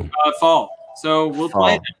 Oh, fall. So we'll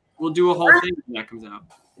play it. We'll do a whole thing when that comes out.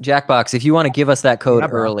 Jackbox, if you want to give us that code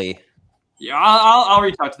early. Yeah, I'll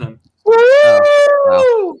reach out to them.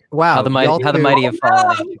 Wow. How the mighty have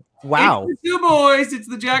fallen. Wow. It's the two boys. It's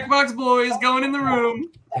the Jackbox boys going in the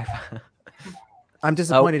room. I'm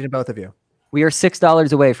disappointed in both of you. We are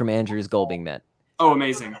 $6 away from Andrew's goal being met. Oh,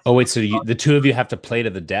 amazing. Oh, wait, so the two of you have to play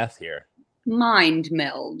to the death here. Mind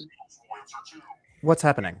meld. What's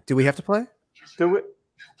happening? Do we have to play? Do it.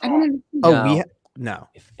 I don't understand. Oh, no.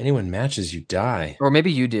 If anyone matches, you die. Or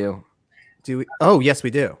maybe you do. Do we? Oh, yes,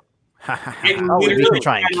 we do. We can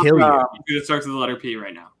try and kill you. It starts with the letter P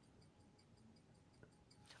right now.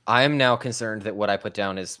 I am now concerned that what I put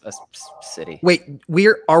down is a city. Wait,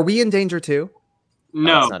 are we in danger too?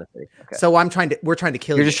 No. It's not a city. Okay. So we're trying to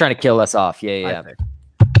kill you. You're just trying to kill us off. Yeah.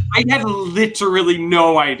 I have literally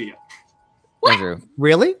no idea. Andrew.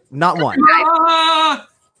 Really? Not one.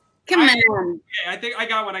 Come on. I think I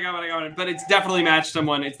got one. But it's definitely matched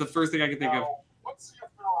someone. It's the first thing I can think of.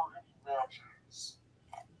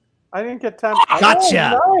 I didn't get time.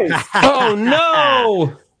 Gotcha. Oh, nice. Oh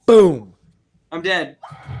no! Boom. I'm dead.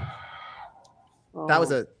 That was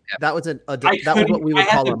that was what we I would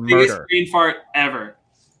had call the a biggest murder. brain fart ever.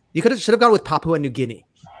 You should have gone with Papua New Guinea.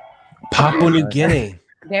 Papua New Guinea.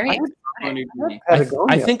 Very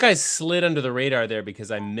I think I slid under the radar there because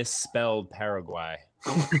I misspelled Paraguay.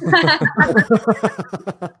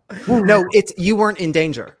 No, you weren't in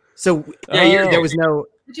danger. So there was no.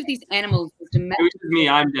 Which of these animals is It was me.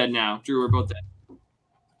 I'm dead now. Drew, we're both dead.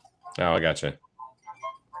 Oh, I gotcha.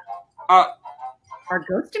 Are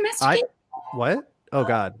ghosts domesticated? What? Oh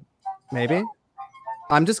God, maybe.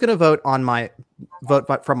 I'm just gonna vote from my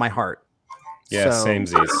heart. Yeah,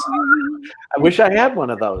 samesies. I wish I had one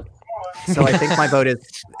of those. So I think my vote is.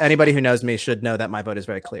 Anybody who knows me should know that my vote is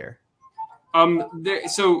very clear. There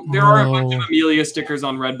are a bunch of Amelia stickers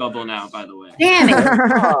on Redbubble now, by the way. Damn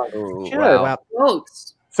it. Wow.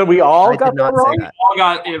 Ghosts. So we all got that not wrong? say that. All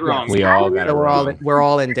got it wrong. We all got it wrong. We're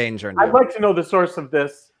all in danger now. I'd like to know the source of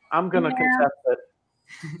this. I'm going to contest it.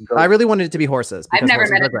 I really wanted it to be horses. I've never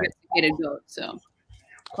horses met are a great. domesticated goat, so.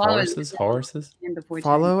 Horses?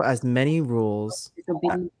 Follow as many rules.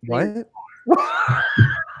 What?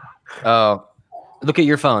 Oh, look at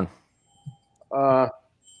your phone. Do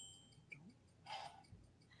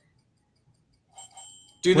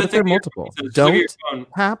What the if they're thing multiple? Don't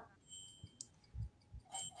Hap.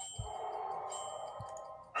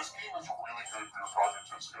 This game is really good for your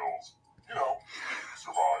cognitive skills. You know,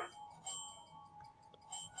 survive.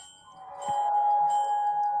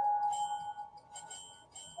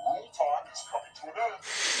 Rule time is coming to an end.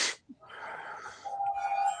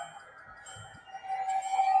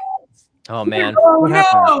 Oh man. Oh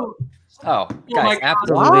no! Oh, my guys,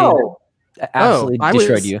 God. absolutely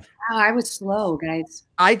destroyed you. Oh, I was slow, guys.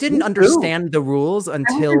 I didn't understand the rules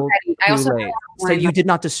until I too also late. So you did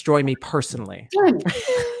not destroy me personally.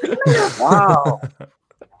 Wow.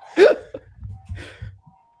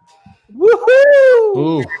 Woohoo!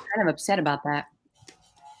 Ooh. I'm kind of upset about that.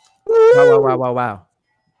 Wow. Wow.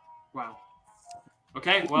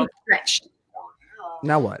 Okay, well, Stretched.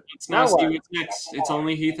 Now what? let's now see what's next. It's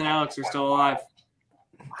only Heath and Alex are still alive.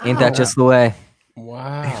 Ain't that just the way?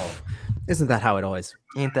 Wow. Isn't that how it always?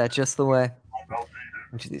 Ain't that just the way?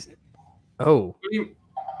 Which of these? Oh, What do you?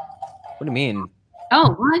 What do you mean?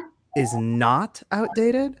 Oh, what? is not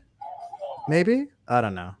outdated? Maybe? I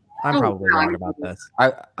don't know. I'm probably wrong about this.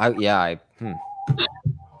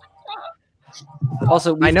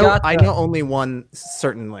 Also, I know only one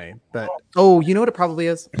certainly, but you know what it probably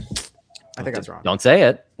is? I think I was wrong. Don't say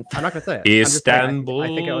it. I'm not gonna say it. I'm just saying, Istanbul, I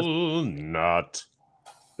think I was. not.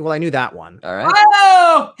 Well, I knew that one. All right.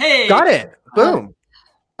 Oh, hey! Got it. Boom.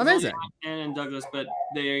 Amazing. Ann and Douglas, but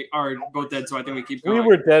they are both dead, so I think we keep We going.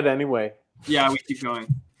 were dead anyway. Yeah, we keep going.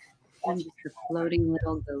 I'm just a floating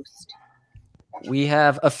little ghost. We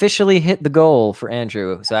have officially hit the goal for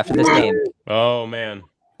Andrew. So after this game, Oh man.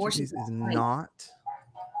 Which is not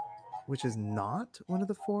one of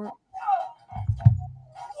the four.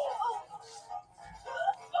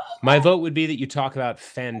 My vote would be that you talk about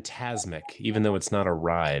Phantasmic, even though it's not a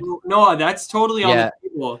ride. No, that's totally on the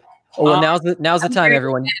table. Oh, well, now's the time,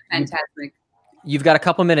 everyone. Fantastic. You've got a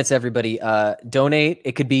couple minutes, everybody. Donate.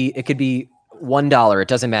 It could be $1. It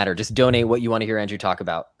doesn't matter. Just donate what you want to hear Andrew talk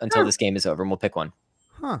about until this game is over, and we'll pick one.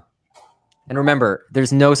 Huh. And remember,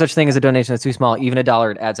 there's no such thing as a donation that's too small. Even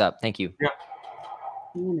 $1, it adds up. Thank you. Yeah.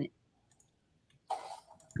 Damn it.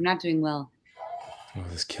 I'm not doing well. Oh,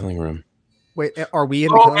 this killing room. Wait, are we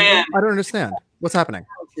in the killing room? I don't understand. What's happening?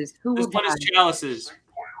 Who This will one is die? chalices.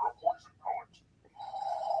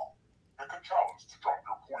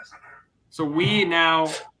 So we now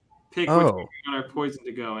pick which one we want our poison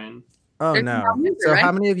to go in. Oh There's no! no answer, So right?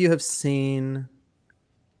 how many of you have seen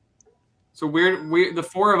So we're the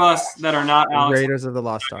four of us that are not Alex. Raiders of the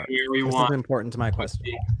Lost Ark? Where we This want. is important to my question.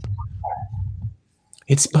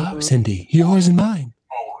 It's Bob, Cindy. Yours and mine.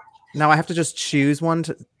 Now I have to just choose one.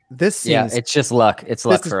 This seems. It's just luck. It's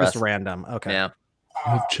luck this for is us. just random. Okay. Yeah.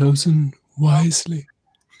 I've chosen wisely.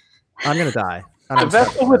 I'm gonna die. The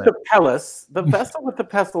vessel with the pellis. The vessel with the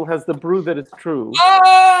pestle has the brew that is true.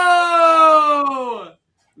 Oh!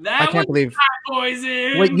 That I can't was believe. not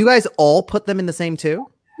poison. Wait, you guys all put them in the same two?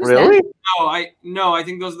 Really? No, I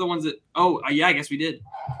think those are the ones that. Oh, yeah, I guess we did.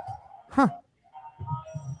 Huh.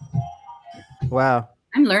 Wow.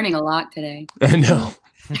 I'm learning a lot today. I know.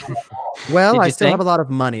 Well, Did I you still think? have a lot of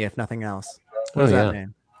money, if nothing else. What does that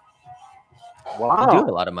mean? Wow. You do have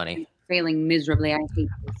a lot of money. Failing miserably. I hate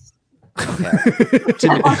this.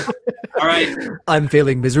 All right. I'm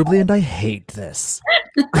failing miserably and I hate this.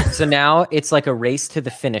 So now it's like a race to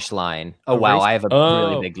the finish line. Oh, wow. I have a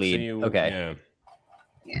really big lead. Okay.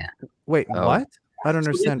 Yeah. Wait, what? I don't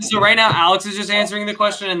understand. So right now, Alex is just answering the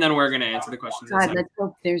question, and then we're going to answer the questions. God, let's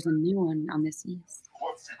hope there's a new one on this list.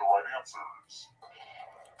 Let's see the right answers.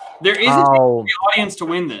 There is a chance for the audience to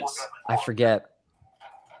win this. I forget.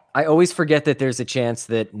 I always forget that there's a chance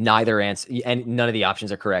that neither answer and none of the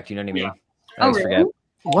options are correct. You know what I mean? Yeah. I always forget.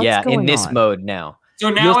 What's yeah, in going this on? mode now.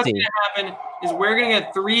 So now You'll what's see. going to happen is we're going to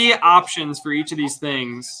get 3 options for each of these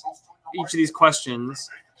things, each of these questions.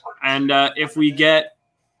 And if we get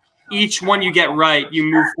each one you get right, you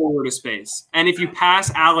move forward a space. And if you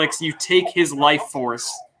pass Alex, you take his life force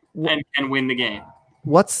and win the game.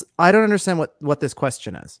 I don't understand what this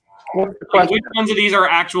question is. What's the Like, question? which ones of these are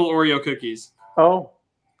actual Oreo cookies? Oh.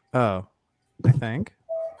 Oh, I think.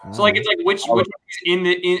 So like it's like which ones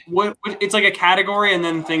what it's like a category, and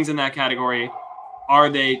then things in that category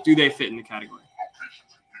do they fit in the category?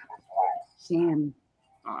 Damn.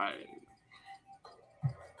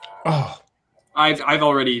 I've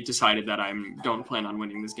already decided that I don't plan on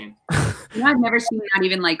winning this game. You know, I've never seen not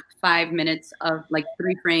even like 5 minutes of like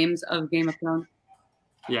 3 frames of Game of Thrones.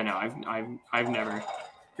 Yeah, no, I've never.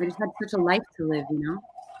 I just had such a life to live, you know.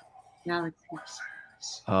 Yeah, let's see.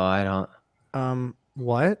 Oh, I don't.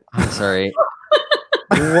 What? I'm sorry.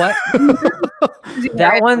 What?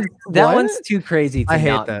 That one's too crazy to I hate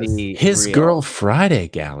not this. be His real. Girl Friday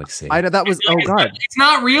Galaxy. I know that was. Oh God. It's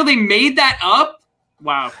not real. They made that up.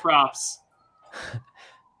 Wow, props.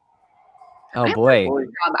 Oh boy.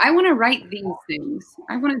 I want to write these things.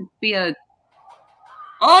 I want to be a.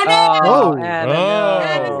 Oh no! Oh. Anna, Oh. no.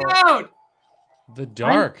 Anna's out. The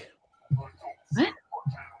dark. What?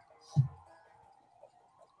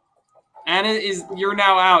 Anna you're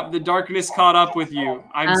now out. The darkness caught up with you.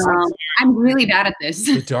 I'm so sorry. I'm really bad at this.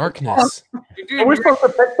 The darkness. Dude, We're supposed to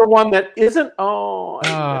pick the one that isn't. Oh.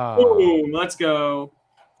 Ah. boom, let's go.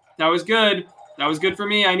 That was good. That was good for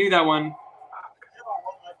me. I knew that one.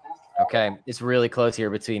 Okay, it's really close here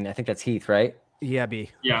between. I think that's Heath, right? Yeah,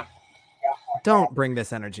 B. Yeah. Don't bring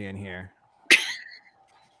this energy in here.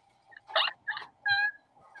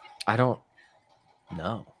 I don't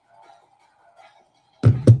know.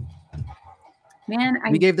 Man,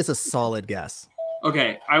 We gave this a solid guess.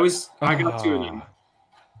 Okay, I got 2 of them.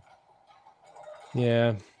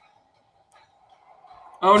 Yeah.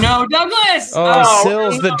 Oh no, Douglas! Oh,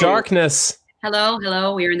 Sills, the no. darkness.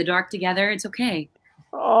 hello. We're in the dark together. It's okay.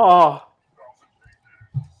 Oh.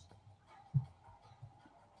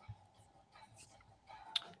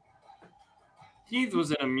 Heath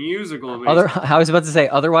was in a musical. I was about to say,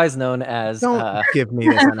 otherwise known as. Don't give me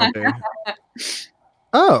this energy.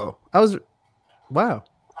 Oh, wow.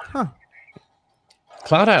 Huh.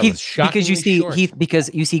 Cloud Atlas. Heath, because you see short. Heath,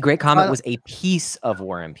 because you see, Great Comet Cloud- was a piece of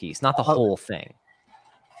War and Peace, not the whole thing.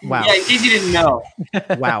 Wow. Yeah, in case you didn't know.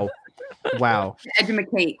 Wow. Wow.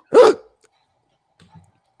 Educate.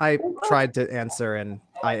 I tried to answer and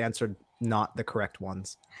I answered not the correct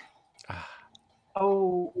ones.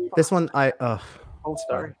 Oh. This one, Oh,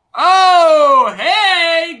 sorry. Oh,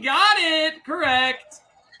 hey, got it. Correct.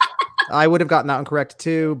 I would have gotten that one correct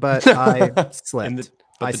too, but I slipped. And the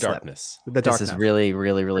slipped. darkness. The This darkness. is really,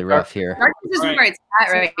 really, really rough here. Darkness is Right. where it's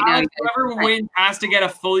at right now. Alex, whoever wins has to get a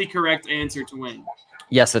fully correct answer to win.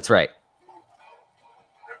 Yes, that's right.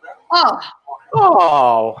 Oh,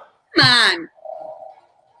 Oh. come on.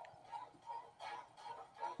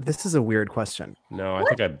 This is a weird question. No, I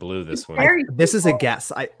think I blew this one. This is a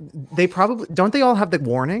guess. They probably don't. They all have the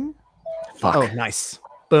warning. Fuck. Oh, nice.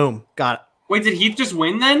 Boom. Got it. Wait, did Heath just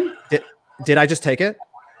win then? Did I just take it?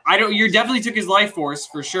 I don't. You definitely took his life force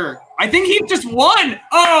for sure. I think Heath just won.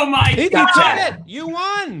 Oh my god! You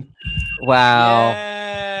won. Wow.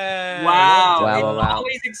 Yeah. Wow. Wow, It's wow.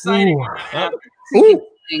 always exciting. Ooh.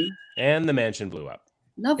 And the mansion blew up.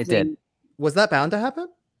 Lovely. It did. Was that bound to happen?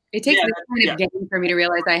 It takes this kind of game for me to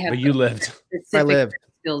realize I have But you lived. I lived.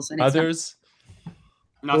 skills. And it's Others.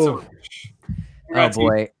 Not so much. Oh Congrats, Heath.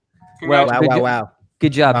 boy. Congrats. Wow.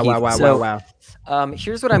 Good job, Wow, Heath. wow, wow, So, wow, wow.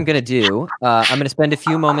 Here's what I'm gonna do. I'm gonna spend a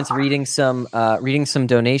few moments reading some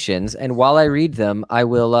donations, and while I read them, I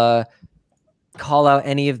will call out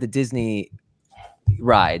any of the Disney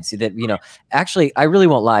rides that Actually, I really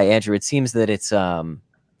won't lie, Andrew. It seems that it's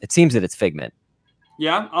Figment.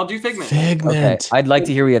 Yeah, I'll do Figment. Okay. I'd like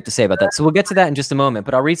to hear what you have to say about that. So we'll get to that in just a moment,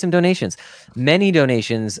 but I'll read some donations. Many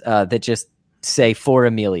donations that just say for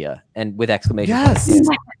Amelia and with exclamation points. Yes.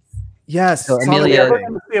 Yes. So Are Amelia, you ever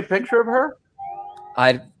going to see a picture of her?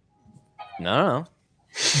 no.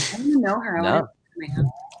 I don't even know her. No.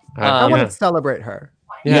 I want to celebrate her.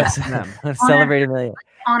 Yes. Let's celebrate Amelia.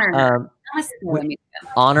 Honor her.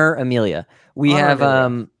 Honor Amelia. We Honor have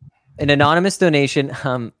Amelia. an anonymous donation.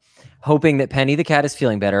 Hoping that Penny the cat is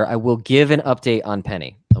feeling better. I will give an update on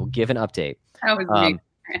Penny. I will give an update. That was me.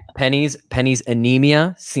 Penny's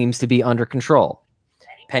anemia seems to be under control.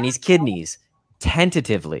 Penny's kidneys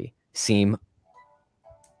tentatively seem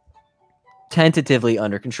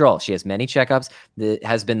under control. She has many checkups. That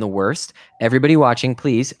has been the worst. Everybody watching,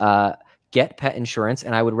 please get pet insurance.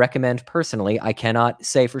 And I would recommend personally, I cannot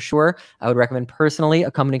say for sure, I would recommend personally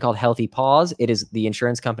a company called Healthy Paws. It is the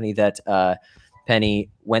insurance company that Penny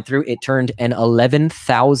went through. It turned an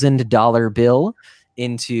 $11,000 bill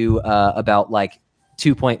into about like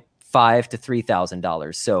 $2,500 to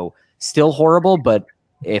 $3,000. So still horrible, but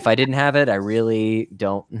if I didn't have it, I really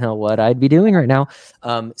don't know what I'd be doing right now.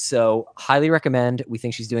 So highly recommend. We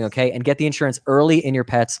think she's doing okay, and get the insurance early in your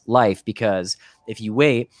pet's life, because if you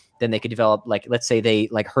wait, then they could develop, like, let's say they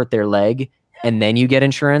like hurt their leg and then you get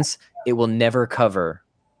insurance, it will never cover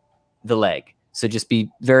the leg. So just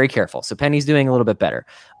be very careful. So Penny's doing a little bit better.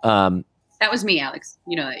 That was me, Alex.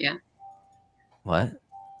 You know that, yeah? What?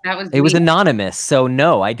 That was It was anonymous. So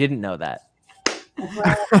no, I didn't know that.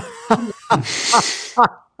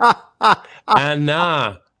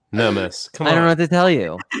 Anonymous. Come on. I don't know what to tell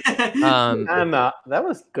you. That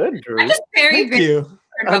was good, Drew. I'm just very, Thank you.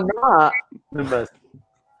 Anonymous.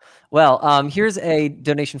 Well, here's a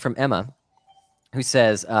donation from Emma, who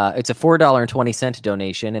says it's a $4.20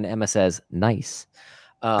 donation, and Emma says, "Nice."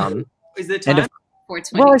 Is it time?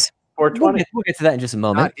 420. Well, $4.20. we'll get to that in just a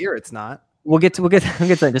moment. Not here. It's not. We'll get to that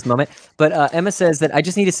in just a moment. But Emma says that I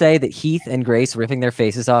just need to say that Heath and Grace ripping their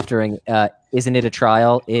faces off during "Isn't It a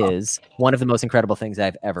Trial" is one of the most incredible things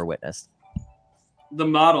I've ever witnessed. The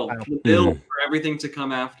model, the build for everything to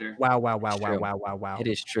come after. Wow. It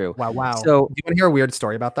is true. Wow. So, do you want to hear a weird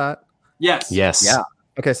story about that? Yes. Yes. Yeah.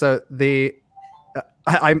 Okay, so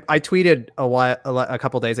I tweeted a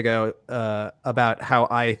couple days ago about how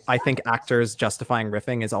I think actors justifying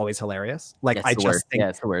riffing is always hilarious. Like, It's I the just worst. think Yeah,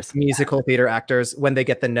 it's the worst. musical theater actors, when they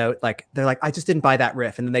get the note, like they're like, I just didn't buy that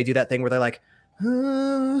riff, and then they do that thing where they're like,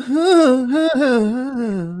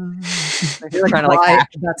 You're trying to like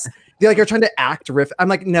act. They're like, you're trying to act riff. I'm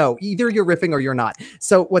like, no, either you're riffing or you're not.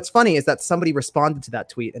 So what's funny is that somebody responded to that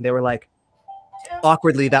tweet, and they were like,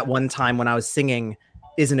 awkwardly, that one time when I was singing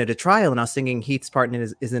 "Isn't It a Trial," and I was singing Heath's part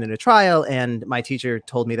in "Isn't It a Trial," and my teacher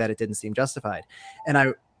told me that it didn't seem justified, and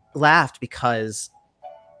I laughed because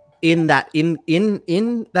in that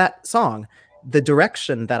song, the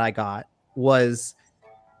direction that I got was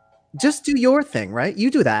just do your thing, right? You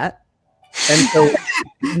do that. And so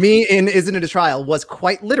me in "Isn't It a Trial" was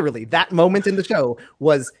quite literally that moment in the show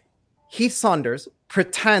was Heath Saunders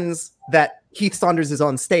pretends that Heath Saunders is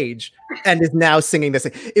on stage and is now singing this.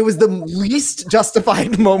 It was the least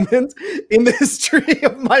justified moment in the history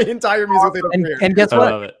of my entire musical theater career. And guess I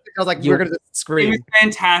what? love it. I was like, we're going to It scream. was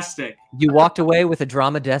fantastic. You walked away with a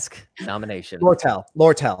Drama Desk nomination. Lortel.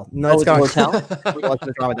 No, Oh, it's it was going. Lortel? It was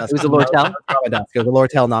a Drama Desk. It was a Lortel? Drama Desk. It was a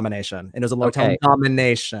Lortel nomination. And it was a Lortel Okay.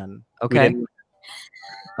 nomination. We Okay. didn't-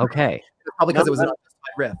 Okay. Probably because it was an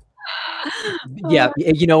unjustified riff. Yeah,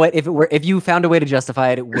 you know what? If you found a way to justify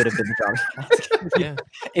it, it would have been the Drama Desk. Yeah.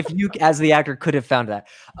 If you, as the actor, could have found that.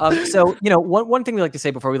 So, one thing we like to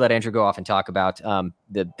say before we let Andrew go off and talk about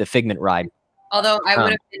the Figment ride. Although I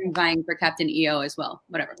would have been vying for Captain EO as well.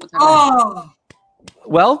 Whatever. We'll talk about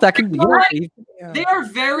Well, that could be. They are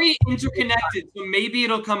very interconnected, so maybe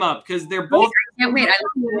it'll come up because they're both. I can't wait. I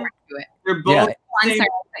look forward to it. They're both. I'm sorry to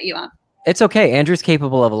cut you off. It's okay. Andrew's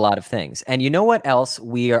capable of a lot of things. And you know what else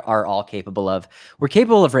we are all capable of? We're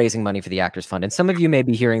capable of raising money for the Actors Fund. And some of you may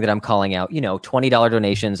be hearing that I'm calling out, $20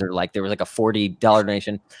 donations, or like there was like a $40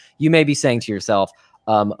 donation. You may be saying to yourself,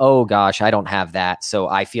 oh gosh, I don't have that, so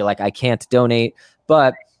I feel like I can't donate.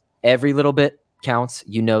 But every little bit counts.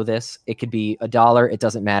 You know this. It could be $1. It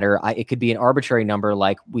doesn't matter. It could be an arbitrary number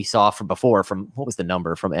like we saw from before. From what was the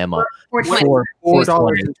number from Emma? $4.20.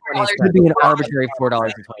 It could be an arbitrary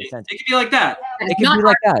 $4.20. It could be like that. It could be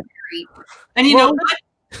like that. And you know what?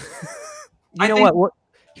 You know what?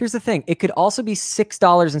 Here's the thing. It could also be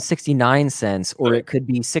 $6.69, or it could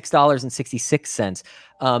be $6.66.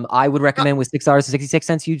 I would recommend with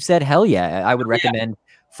 $6.66. You said hell yeah. I would recommend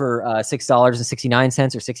for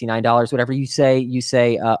 $6.69 or $69, whatever you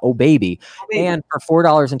say, oh baby. And for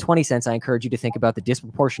 $4.20, I encourage you to think about the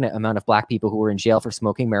disproportionate amount of Black people who are in jail for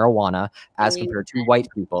smoking marijuana as compared to white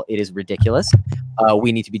people. It is ridiculous.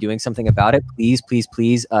 We need to be doing something about it. Please, please,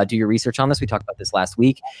 please do your research on this. We talked about this last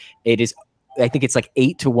week. It is, I think it's like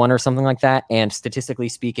 8 to 1 or something like that. And statistically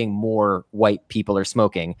speaking, more white people are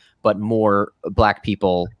smoking, but more Black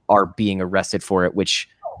people are being arrested for it, which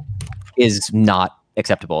is not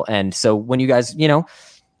acceptable. And so when you guys,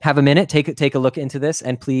 have a minute, take a look into this,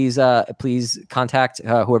 and please contact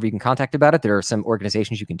whoever you can contact about it. There are some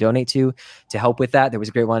organizations you can donate to help with that. There was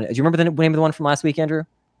a great one. Do you remember the name of the one from last week, Andrew?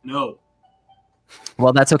 No.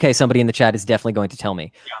 Well, that's okay. Somebody in the chat is definitely going to tell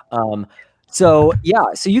me. So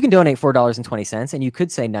you can donate $4.20, and you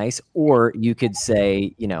could say nice, or you could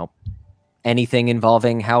say, anything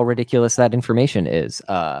involving how ridiculous that information is.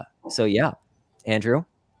 So yeah, Andrew.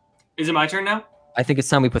 Is it my turn now? I think it's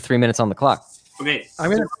time we put 3 minutes on the clock. Okay.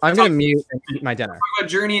 I'm gonna mute and eat my dinner. Talk about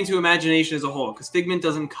Journey into Imagination as a whole, because Figment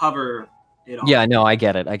doesn't cover it all. Yeah, no, I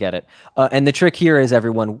get it. And the trick here is,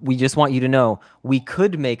 everyone, we just want you to know we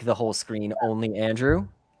could make the whole screen only Andrew.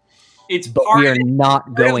 But we are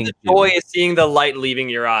not going to. The joy is seeing the light leaving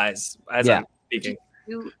your eyes as I'm speaking.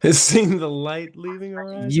 Is seeing the light leaving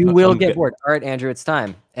your eyes? You will get bored. All right, Andrew, it's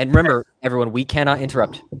time. And remember, everyone, we cannot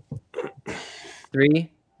interrupt.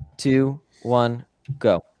 3, 2, 1,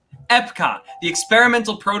 go. Epcot, the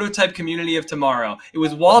experimental prototype community of tomorrow. It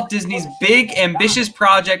was Walt Disney's big, ambitious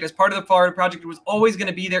project. As part of the Florida project, it was always going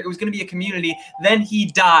to be there. It was going to be a community. Then he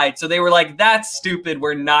died. So they were like, that's stupid.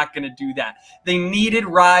 We're not going to do that. They needed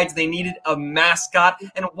rides. They needed a mascot.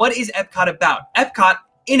 And what is Epcot about? Epcot,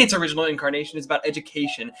 in its original incarnation, is about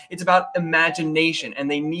education. It's about imagination. And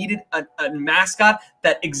they needed a mascot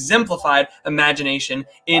that exemplified imagination.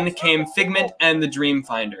 In came Figment and the Dream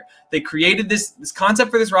Finder. They created this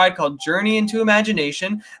concept for this ride called Journey into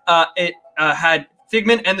Imagination. It had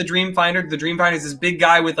Figment and the Dream Finder. The Dream Finder is this big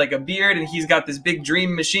guy with like a beard, and he's got this big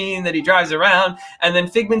dream machine that he drives around. And then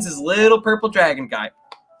Figment's this little purple dragon guy.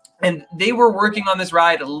 And they were working on this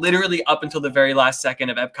ride literally up until the very last second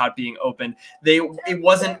of Epcot being open. It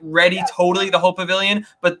wasn't ready totally, the whole pavilion,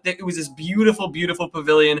 but it was this beautiful, beautiful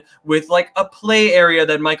pavilion with like a play area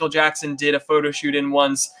that Michael Jackson did a photo shoot in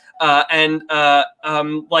once. Like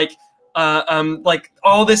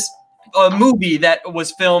all this movie that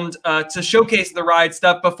was filmed to showcase the ride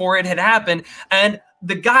stuff before it had happened. And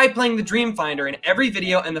the guy playing the Dream Finder in every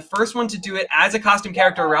video, and the first one to do it as a costume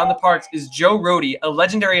character around the parks, is Joe Rohde, a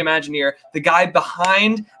legendary Imagineer, the guy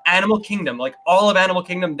behind Animal Kingdom. Like all of Animal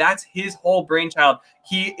Kingdom, that's his whole brainchild.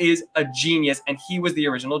 He is a genius, and he was the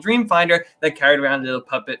original Dream Finder that carried around little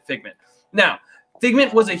puppet Figment. Now,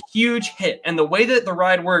 Figment was a huge hit, and the way that the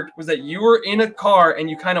ride worked was that you were in a car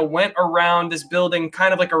and you kind of went around this building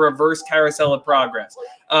kind of like a reverse Carousel of Progress,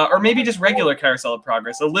 or maybe just regular Carousel of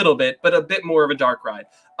Progress, a little bit, but a bit more of a dark ride.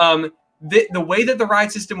 The way that the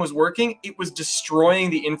ride system was working, it was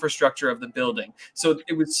destroying the infrastructure of the building. So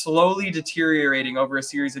it was slowly deteriorating over a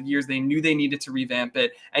series of years. They knew they needed to revamp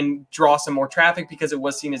it and draw some more traffic because it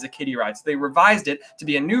was seen as a kiddie ride. So they revised it to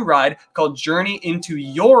be a new ride called Journey into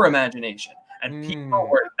Your Imagination. And people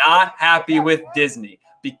were not happy with Disney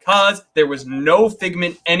because there was no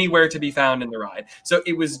Figment anywhere to be found in the ride. So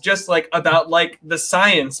it was just like about like the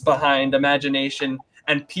science behind imagination,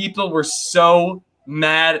 and people were so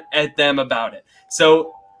mad at them about it.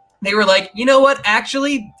 So they were like, you know what?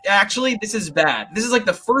 Actually, this is bad. This is like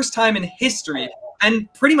the first time in history, and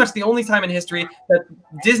pretty much the only time in history, that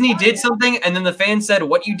Disney did something and then the fans said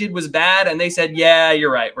what you did was bad, and they said, yeah,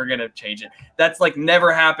 you're right, we're gonna change it. That's like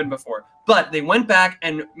never happened before. But they went back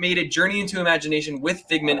and made a journey into imagination with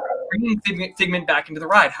Figment, bringing Figment back into the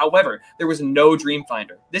ride. However, there was no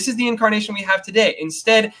Dreamfinder. This is the incarnation we have today.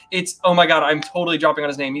 Instead, it's, oh my God, I'm totally dropping on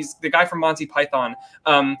his name. He's the guy from Monty Python.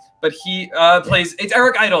 But he plays, it's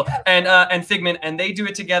Eric Idle and Figment, and they do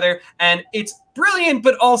it together. And it's brilliant,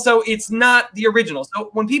 but also it's not the original. So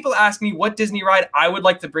when people ask me what Disney ride I would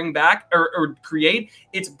like to bring back or create,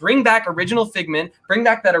 it's bring back original Figment, bring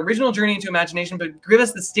back that original journey into imagination, but give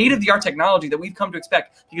us the state-of-the-art technology that we've come to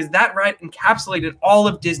expect, because that ride encapsulated all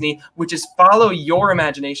of Disney, which is follow your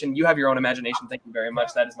imagination. You have your own imagination. Thank you very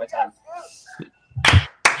much. That is my time.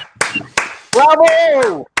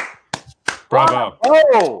 Bravo! Bravo.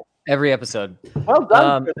 Oh, Every episode. well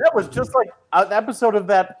done. That was just like an episode of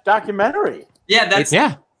that documentary. Yeah, that's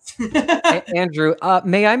Andrew,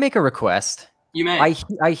 may I make a request? You may.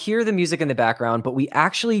 I hear the music in the background, but we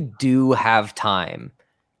actually do have time.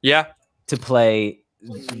 Yeah. To play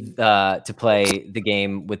the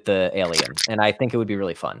game with the alien, and I think it would be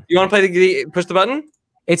really fun. You want to play the push the button?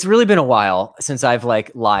 It's really been a while since I've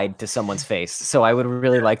like lied to someone's face, so I would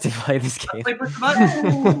really like to play this game. Play push the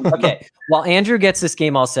button. Okay, while Andrew gets this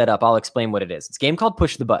game all set up, I'll explain what it is. It's a game called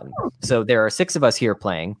Push the Button. So there are 6 of us here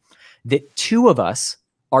playing. The 2 of us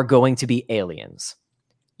are going to be aliens.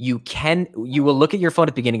 You will look at your phone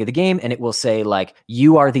at the beginning of the game, and it will say like,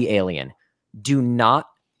 "You are the alien." Do not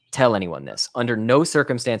tell anyone this. Under no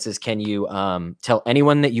circumstances can you tell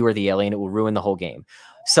anyone that you are the alien. It will ruin the whole game.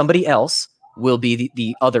 Somebody else will be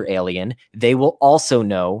the other alien. They will also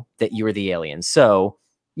know that you are the alien. So,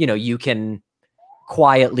 you can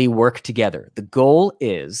quietly work together. The goal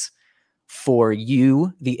is for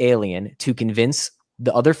you, the alien, to convince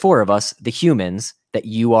the other 4 of us, the humans, that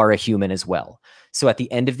you are a human as well. So at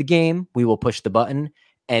the end of the game, we will push the button,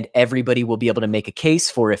 and everybody will be able to make a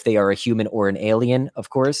case for if they are a human or an alien, of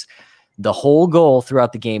course. The whole goal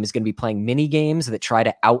throughout the game is going to be playing mini games that try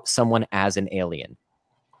to out someone as an alien.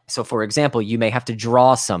 So, for example, you may have to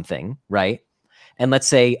draw something, right? And let's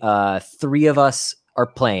say 3 of us are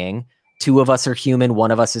playing, 2 of us are human,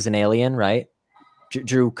 1 of us is an alien, right?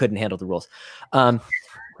 Drew couldn't handle the rules.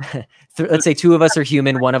 Let's say 2 of us are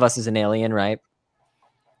human, 1 of us is an alien, right?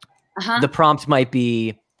 The prompt might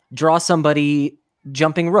be draw somebody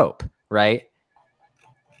jumping rope, right?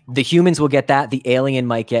 The humans will get that. The alien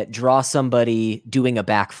might get draw somebody doing a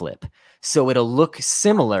backflip. So it'll look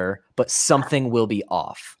similar, but something will be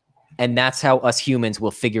off. And that's how us humans will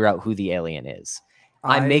figure out who the alien is.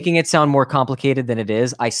 I'm making it sound more complicated than it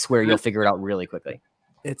is. I swear you'll figure it out really quickly.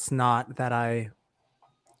 It's not that I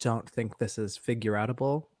don't think this is figure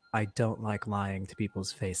outable. I don't like lying to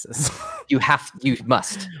people's faces. You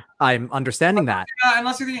must. I'm understanding that.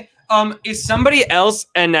 Unless you're thinking, is somebody else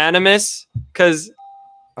anonymous? Because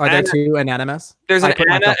are there 2 anonymous? There's an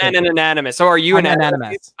Anna and an anonymous. So are you an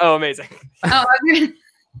anonymous? Oh, amazing. Oh,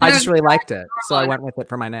 I just really liked it, so I went with it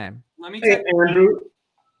for my name. Let me Hey, Andrew.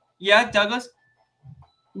 Yeah, Douglas?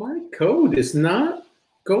 My code is not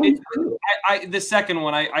going through. The second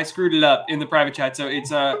one, I screwed it up in the private chat, so it's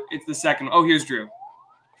the second one. Oh, here's Drew.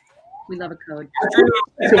 We love a code.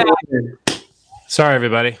 Drew, sorry,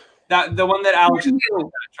 everybody. The one that Alex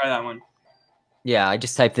try that one. Yeah, I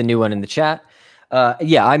just typed the new one in the chat.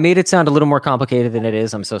 Yeah, I made it sound a little more complicated than it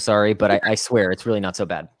is. I'm so sorry, but I swear it's really not so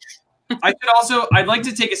bad. I'd like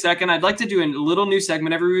to take a second. I'd like to do a little new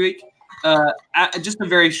segment every week. Just a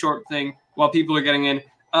very short thing while people are getting in.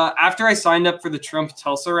 After I signed up for the Trump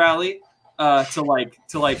Tulsa rally to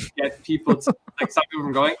get people to stop people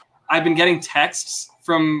from going, I've been getting texts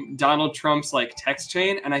from Donald Trump's text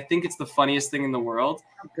chain, and I think it's the funniest thing in the world.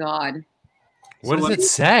 Oh, God. What does it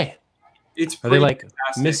say? It's are they like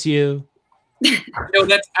fantastic. Miss you? No,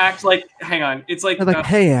 that's hang on. It's like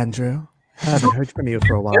hey Andrew, I haven't heard from you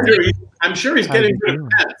for a while. I'm sure he's getting rid of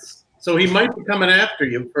pets, so he might be coming after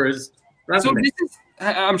you for his resume. So this is,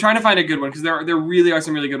 I'm trying to find a good one because there really are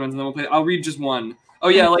some really good ones, and then we'll play. I'll read just one. Oh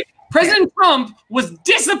yeah, President Trump was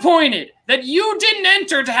disappointed that you didn't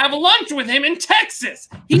enter to have lunch with him in Texas.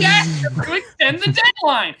 He asked him to extend the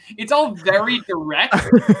deadline. It's all very direct.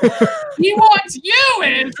 He wants you,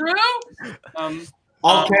 Andrew.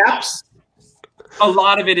 All caps? A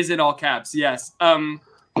lot of it is in all caps, yes.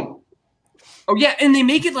 Oh yeah, and they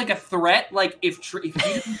make it like a threat,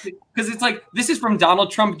 because it's this is from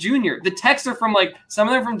Donald Trump Jr. The texts are from some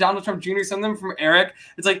of them from Donald Trump Jr., some of them from Eric.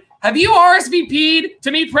 It's have you RSVP'd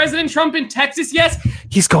to meet President Trump in Texas? Yes.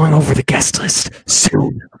 He's going over the guest list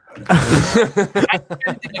soon. It's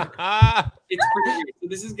pretty great. So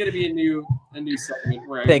this is going to be a new segment.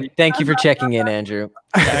 Where thank you for checking in, Andrew.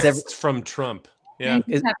 Texts from Trump. Yeah.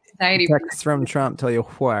 Texts from Trump tell you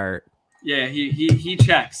what. Yeah, he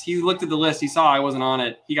checks. He looked at the list. He saw I wasn't on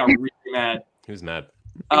it. He got really mad. Who's mad?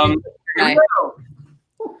 Here we go.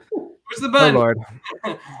 Where's the button? Oh Lord.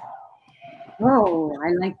 Whoa,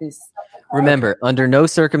 I like this. Remember, under no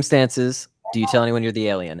circumstances do you tell anyone you're the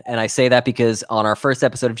alien. And I say that because on our first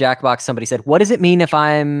episode of Jackbox, somebody said, "What does it mean if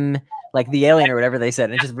I'm like the alien," or whatever they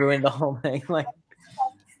said, and it just ruined the whole thing. Like,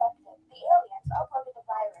 The aliens uploaded a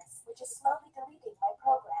virus, which is slowly deleting my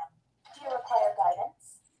program. Do you require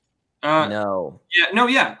guidance? no. Yeah. No.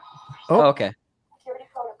 Yeah. Oh, okay. Security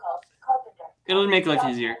protocol, Carpenter. It'll make life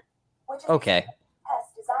easier. Which is Okay. a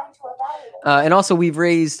test designed to evaluate. And also, we've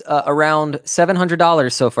raised around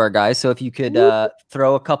 $700 so far, guys. So if you could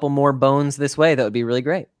throw a couple more bones this way, that would be really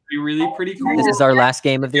great. Be really pretty cool. This is our last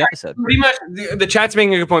game of the episode. Pretty much, the chat's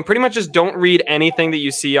making a good point. Pretty much just don't read anything that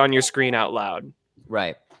you see on your screen out loud.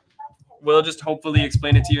 Right. We'll just hopefully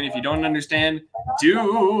explain it to you. And if you don't understand,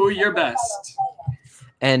 do your best.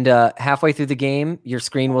 And halfway through the game, your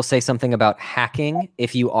screen will say something about hacking.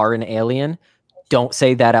 If you are an alien, don't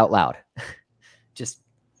say that out loud. Just,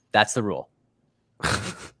 that's the rule.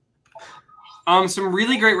 Some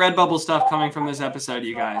really great Redbubble stuff coming from this episode,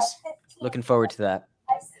 you guys. Looking forward to that.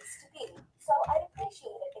 I cease to be. So I'd appreciate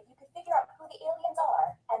it if you could figure out who the aliens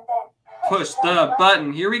are and then Push the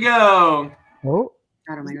button. Here we go. Oh,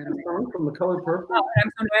 God, oh my God. From the color purple. Oh,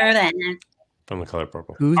 I'm so aware of that. From the color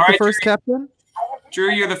purple. who's All the right, first captain? Drew,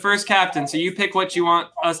 you're the first captain, so you pick what you want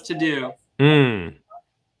us to do. Hmm.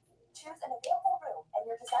 choose an available room and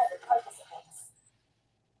your desired participants.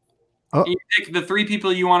 Oh. You pick the 3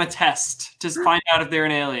 people you want to test to find out if they're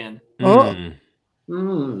an alien. Oh. Hmm.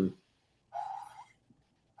 Hmm.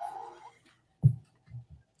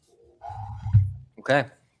 Okay.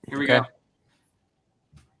 Here we Okay. go.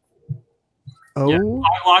 Oh, Yeah.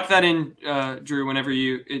 Lock that in, Drew, whenever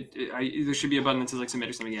you... there should be a button that says like submit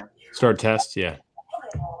or something, yeah. Start test, yeah.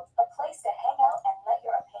 Opinion World, a place to hang out and let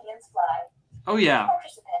your opinions fly. Oh, yeah. Each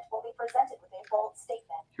participant will be presented with a bold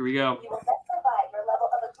statement. Here we go. You will then provide your level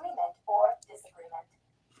of agreement or disagreement.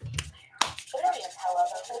 Aliens,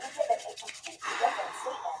 however, will be given a completely different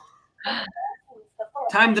statement.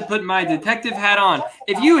 Time to put my detective hat on.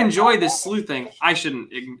 If you enjoy this sleuthing, I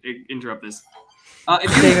shouldn't interrupt this.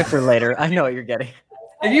 Save it for later. I know what you're getting.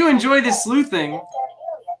 If you enjoy this sleuthing,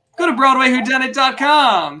 go to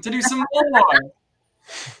BroadwayWhoDoneIt.com to do some more.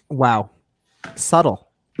 wow. Subtle.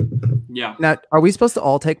 Yeah. Now, are we supposed to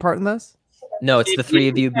all take part in this? No, it's the 3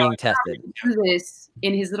 of you being tested. Do this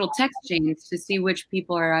in his little text chains to see which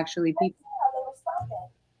people are actually people.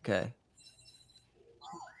 Okay.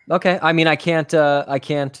 Okay. I mean, I can't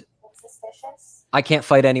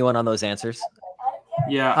fight anyone on those answers.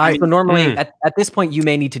 Yeah. So normally at this point, you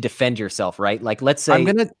may need to defend yourself, right? Like, let's say, I'm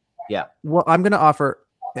gonna offer.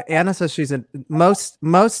 Anna says she's in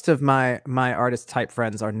most of my artist type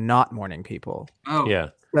friends are not morning people. Oh. Yeah.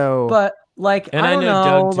 So, but like, And I don't know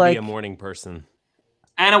Doug to like, be a morning person.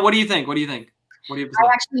 Anna, what do you think? What do you think? What do you I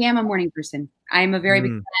actually am a morning person. I'm a very big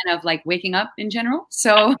fan of like waking up in general.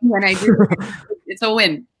 So when I do, it's a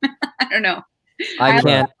win. I don't know. I have a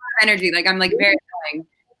lot can't. of energy. Like I'm like very annoying.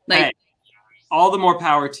 Like Hey, all the more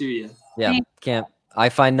power to you. Yeah, can't. I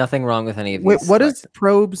find nothing wrong with any of these. wait, what is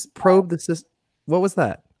probe the system? What was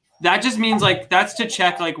that? That just means like that's to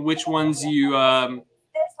check like which ones you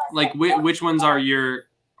like which ones are you're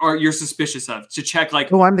suspicious of, to check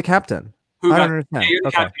like Oh, I'm the captain. who I got don't understand. yeah, you're the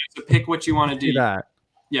Okay. captain, so pick what you want to Do that.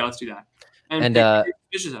 Yeah, let's do that. And, pick who you're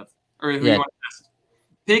suspicious of, or who yeah. you want to test.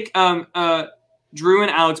 Pick Drew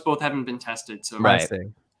and Alex both haven't been tested, so Right. I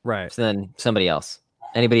see. Right. So then somebody else.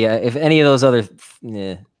 Anybody? If any of those other,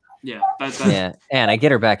 yeah, yeah. And I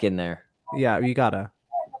get her back in there. Yeah, you gotta.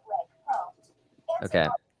 Okay.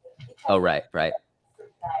 Oh, right. The alien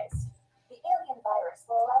virus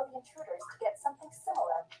will allow the intruders to get something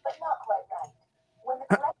similar, but not quite right. When the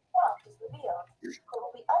correct prompt is revealed, it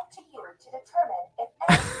will be up to you to determine if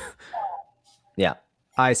anything Yeah.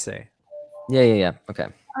 I see. Yeah. Okay.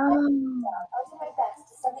 I'll do my best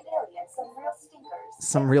to send the aliens some real stinkers.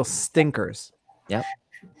 Some real stinkers. Yep.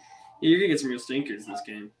 You're gonna get some real stinkers this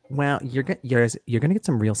game. Well, you're gonna get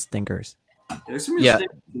some real stinkers. There's some real Yeah.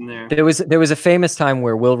 stinkers in there. There was a famous time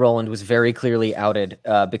where Will Rowland was very clearly outed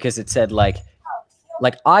because it said like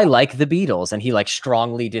I like the Beatles, and he like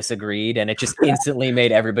strongly disagreed, and it just instantly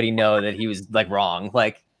made everybody know that he was like wrong.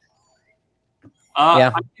 Like,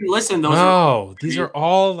 yeah. I mean, listen, those Oh, these are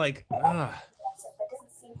all like. That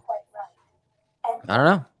doesn't seem quite right. And I don't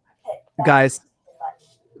know. Guys.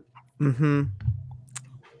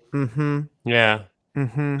 Yeah.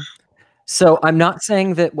 So I'm not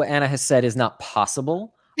saying that what Anna has said is not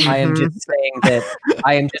possible. I am just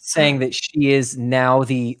saying that she is now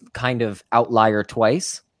the kind of outlier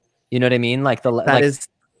twice. You know what I mean? Like That is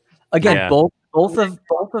again, Yeah. both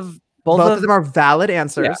of Both of them are valid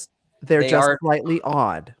answers. Yeah. They're just slightly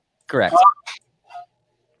odd. Correct.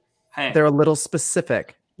 Hey. They're a little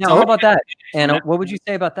specific. Now, how about that? Anna, what would you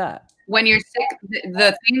say about that? When you're sick,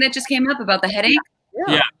 the thing that just came up about the headache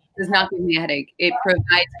does not give me a headache. It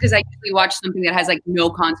provides, because I usually watch something that has like no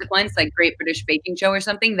consequence, like Great British Baking Show or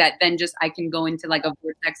something, that then just I can go into like a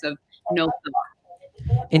vortex of no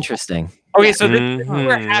thought. Interesting. Okay, so this is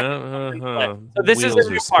the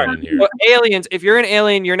new part. So aliens, if you're an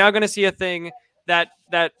alien, you're now going to see a thing that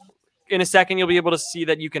in a second you'll be able to see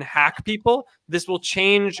that you can hack people. This will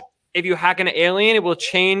change. If you hack an alien, it will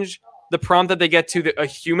change the prompt that they get to a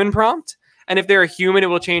human prompt. And if they're a human, it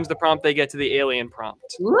will change the prompt they get to the alien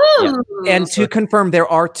prompt. Yeah. And to confirm, there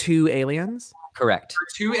are 2 aliens? Correct.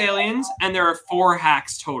 There are 2 aliens, and there are 4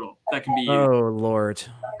 hacks total that can be used. Oh, Lord.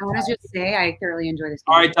 I want to just say I thoroughly enjoy this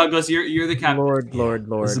game. All right, Douglas, you're the captain. Lord.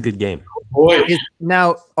 This is a good game.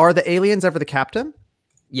 Now, are the aliens ever the captain?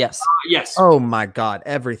 Yes. Yes. Oh, my God.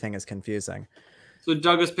 Everything is confusing. So,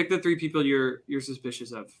 Douglas, pick the 3 people you're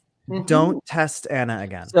suspicious of. Don't test Anna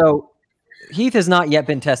again. So Heath has not yet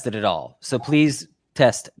been tested at all. So please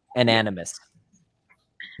test an animus.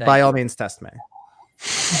 By all means, test me.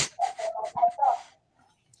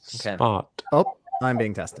 Okay. Spot. Oh, I'm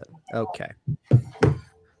being tested. Okay. Okay. Keep your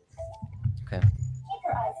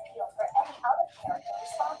eyes peeled for any out-of-character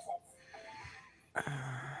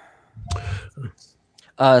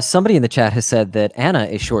responses. Somebody in the chat has said that Anna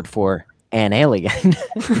is short for an alien.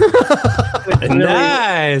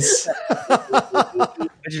 Nice.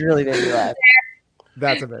 Which really made me laugh.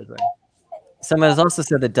 That's amazing. Someone has also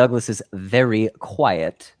said that Douglas is very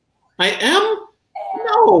quiet. I am?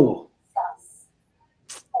 No.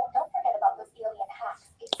 Don't forget about those alien hacks.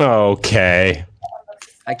 Okay.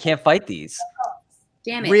 I can't fight these.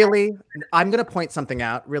 Damn it. Really? I'm going to point something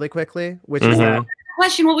out really quickly, which is that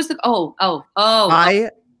Question, what was the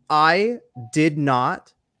I did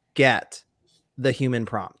not get the human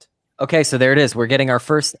prompt. Okay, so there it is. We're getting our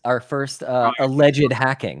first alleged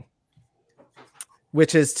hacking.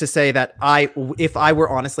 Which is to say that if I were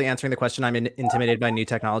honestly answering the question, I'm intimidated by new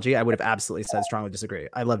technology, I would have absolutely said strongly disagree.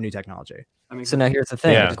 I love new technology. So now here's the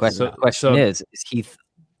thing. Yeah, the question is Heath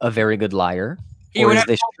a very good liar? He would have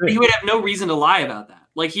no reason to lie about that.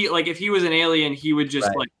 Like if he was an alien, he would just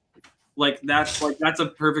that's a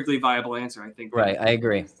perfectly viable answer, I think. Right, I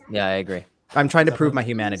agree. Yeah, I agree. I'm trying to prove my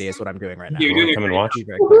humanity is what I'm doing right now. You're doing Come and watch.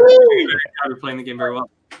 You're playing the game very well.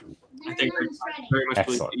 I think very much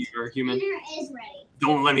believe that you're human.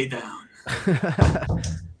 Don't let me down.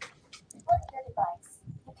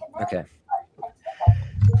 Okay.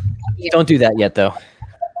 Don't do that yet, though.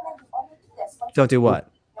 Don't do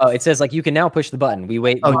what? Oh, it says like you can now push the button. We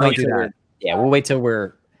wait. Oh, don't do that. Yeah, we'll wait till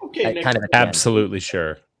we're kind of absolutely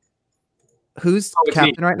sure. Who's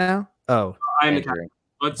captain right now? Oh, I'm the captain.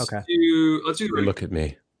 Let's do. Look at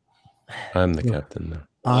me. I'm the captain now.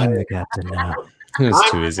 I'm the captain now.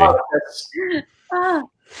 It's too easy.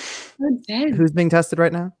 Who's being tested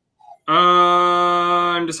right now?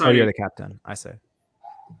 I'm deciding. Oh, you're the captain. I say.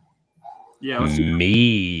 Yeah.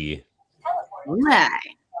 Me. Right.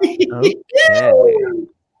 Okay.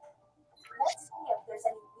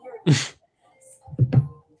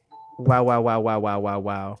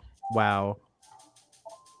 Wow.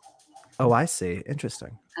 Oh, I see.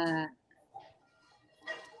 Interesting.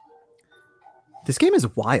 This game is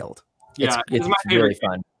wild. Yeah, it's my favorite. Really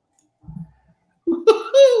fun.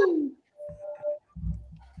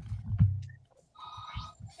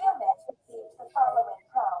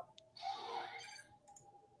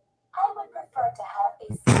 I would prefer to have a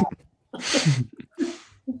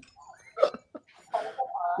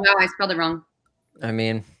No, I spelled it wrong. I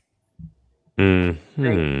mean, I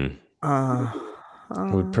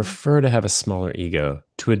would prefer to have a smaller ego.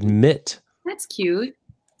 To admit. That's cute.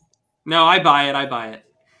 No, I buy it.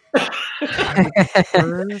 To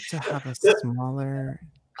have a smaller.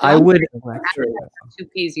 I would. 2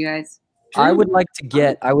 P's, you guys. I would like to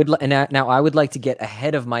get. I would like to get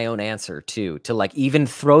ahead of my own answer too, to like even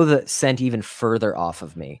throw the scent even further off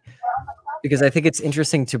of me, because I think it's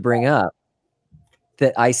interesting to bring up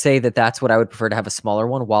that I say that that's what I would prefer to have a smaller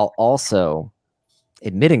one, while also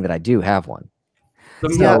admitting that I do have one.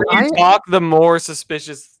 The more you talk, the more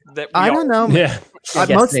suspicious that we I don't know. Yeah.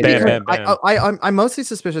 I'm mostly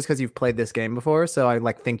suspicious because you've played this game before, so I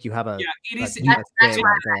think you have a. Yeah, it is. That's I'm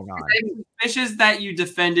suspicious that you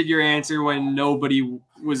defended your answer when nobody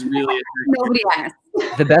was really a Nobody asked.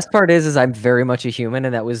 The best part is I'm very much a human,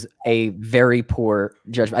 and that was a very poor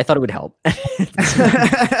judgment. I thought it would help.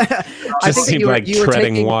 I Just seemed like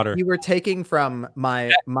treading water. You were taking from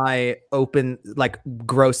my open, like,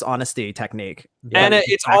 gross honesty technique. Anna,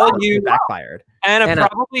 it's all you. Backfired. Anna,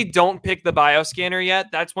 probably don't pick the bioscanner yet.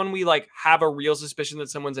 That's when we like have a real suspicion that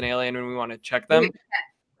someone's an alien and we want to check them.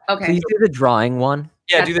 Okay. Can you do the drawing one?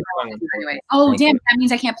 Yeah, That's do the what drawing I'll one. do anyway. Oh, Thank damn. you. That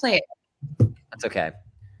means I can't play it. That's okay.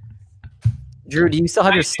 Drew, do you still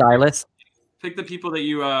have your stylus? Pick the people that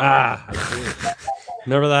you.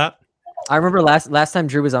 Remember that? I remember last time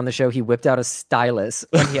Drew was on the show, he whipped out a stylus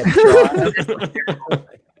when he had drawn.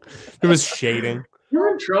 It was shading.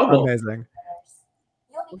 You're in trouble. Amazing.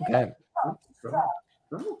 Okay.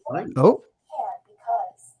 Oh. Because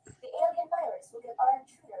the alien virus will give our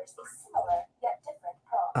intruders a similar yet different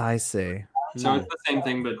prompt. I see. So it's the same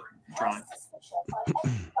thing, but drawing. Suspicion on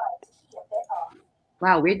any side to key a bit off.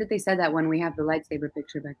 Wow, weird that they said that when we have the lightsaber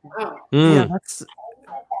picture back there. Yeah, that's.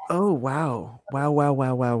 Oh wow!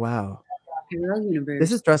 Wow! Parallel universe.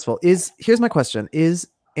 This is stressful. Here's my question: is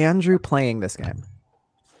Andrew playing this game?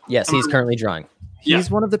 Yes, he's currently drawing.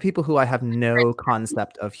 He's one of the people who I have no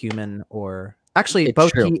concept of human or actually It's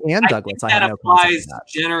both true. he and Douglas. I That have no applies concept of that.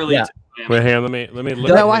 generally Yeah. to him. Wait, here, let me look.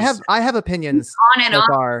 No, at I have opinions On and so off.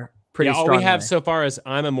 far pretty all strongly. we have so far is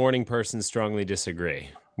I'm a morning person, strongly disagree,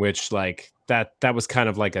 which like that was kind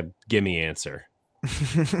of like a gimme answer.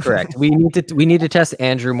 Correct. We need to test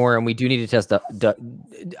Andrew more, and we do need to test Doug. Doug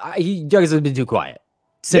has been too quiet.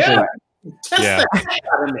 Simply, Test Yeah. the heck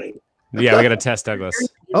out of me. Yeah, we got to test Douglas.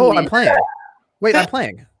 Oh, I'm playing. Wait, I'm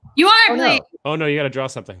playing. You are Oh, no. playing. Oh no, you got to draw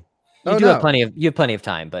something. you Oh, do no. have plenty of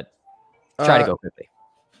time, but try to go quickly.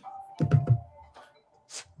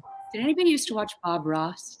 Did anybody used to watch Bob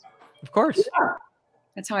Ross? Of course.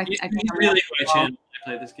 That's how I He's found really out. my channel. I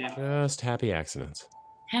play this game. Just happy accidents.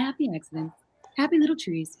 Happy accidents. Happy little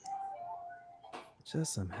trees.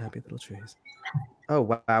 Just some happy little trees. Oh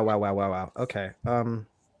wow! Okay.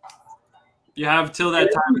 You have till that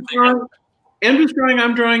time to think. Andrew's drawing,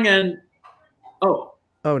 I'm drawing, and Oh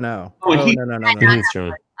no! Oh, No! He's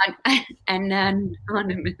drawing. And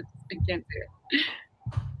anonymous. I can't do it.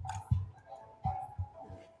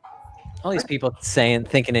 All these people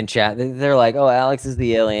thinking in chat, they're like, "Oh, Alex is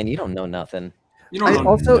the alien." You don't know nothing. You don't know.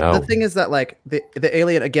 Also, No. the thing is that like the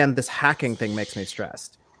alien again, this hacking thing makes me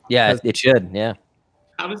stressed. Yeah, it should. Yeah.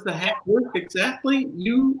 how does the hack work exactly?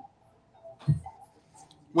 You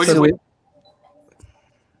What So do you-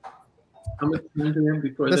 how much time do them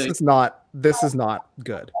before This they is not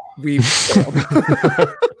good. We've failed.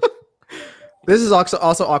 This is also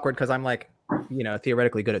awkward because I'm like,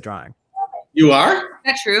 theoretically good at drawing. You are? Is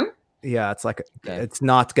that true? Yeah, it's like Okay. it's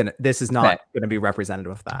not gonna. This is not Okay. gonna be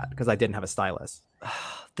representative of that because I didn't have a stylus.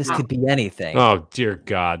 This could be anything. Oh dear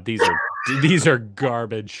God, these are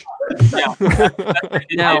garbage.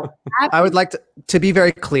 Now, I would like to be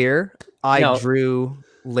very clear. I No. drew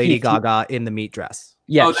Lady Heath, Gaga in the meat dress.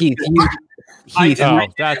 yeah, Oh, Heath, I Oh,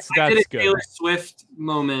 did that's a good. Taylor Swift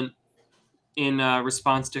moment in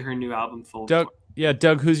response to her new album, Full.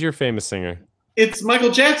 Doug, who's your famous singer? It's Michael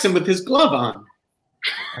Jackson with his glove on.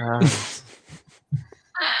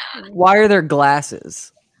 why are there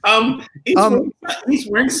glasses? He's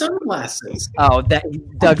wearing sunglasses. Oh, that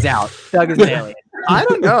Doug's out. Doug is an alien. I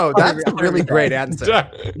don't know. That's a really great answer. Doug,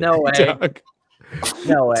 No way. Doug,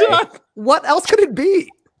 No way. Doug. What else could it be?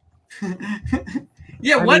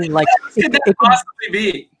 Yeah, I what mean, like, could it, that it, possibly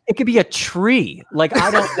be? it could be a tree. Like I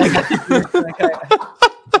don't.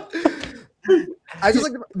 I just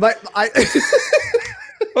like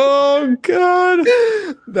Oh God,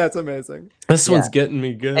 That's amazing. this Yeah. one's getting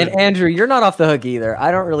me good. And Andrew, you're not off the hook either.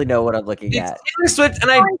 I don't really know what I'm looking It's at. Taylor Swift, and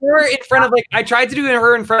I drew her in front of I tried to do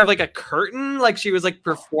her in front of a curtain, like she was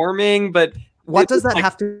performing, but What it does was, that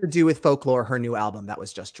have to do with Folklore, her new album that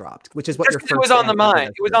was just dropped, which is what your It first was on the answer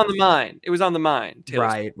mind. It was is. on the mind. It was on the mind. Taylor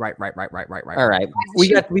Swift. Right. All right,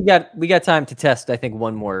 we got time to test. I think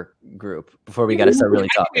one more group before we got to start really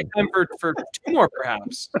talking. Time for two more,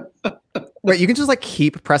 perhaps. Wait, you can just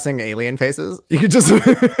keep pressing alien faces. You could just.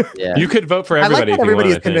 Yeah. You could vote for I like everybody. that if you everybody want,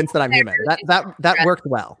 is I think. convinced that I'm human. That worked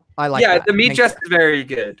well. I like. Yeah, that. the meat Thank dress you. is very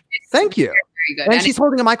good. Thank you. Very good. And And she's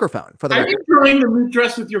holding a microphone for the Are record. you drawing the new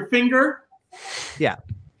dress with your finger? Yeah.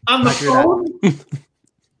 On the I drew that. phone?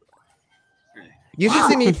 You should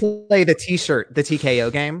see me play the T-shirt, the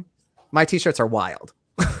TKO game. My T-shirts are wild.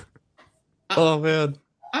 Oh man,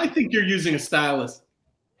 I think you're using a stylus.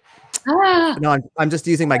 No, I'm just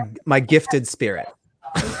using my gifted spirit.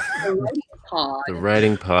 Pod. the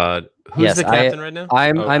writing pod. Who's Yes, the captain right now?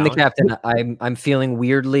 I'm Oh, the Alex? captain. I'm feeling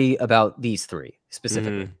weirdly about these three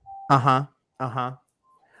specifically. Mhm. Uh huh.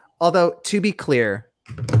 Although to be clear,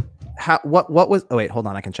 what was? Oh wait, hold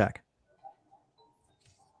on. I can check.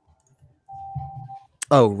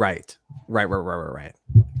 Oh right.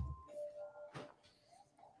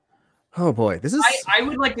 Oh boy, this is. I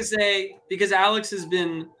would like to say, because Alex has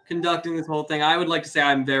been conducting this whole thing, I would like to say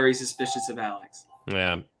I'm very suspicious of Alex.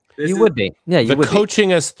 Yeah. You would be. Yeah, you would be.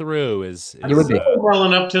 Coaching us through is You would be. well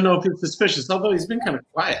enough to know if he's suspicious, although he's been kind of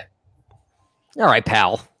quiet. All right,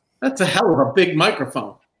 pal. That's a hell of a big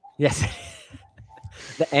microphone. Yes.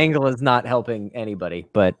 The angle is not helping anybody,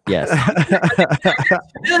 but yes.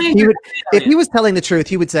 If he was telling the truth,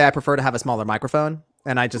 he would say, I prefer to have a smaller microphone.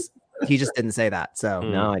 And he just didn't say that. So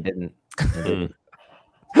no, I didn't.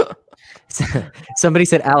 Somebody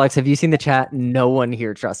said, Alex, have you seen the chat? No one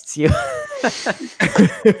here trusts you.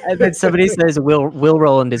 And then somebody says, Will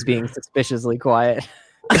Roland is being suspiciously quiet.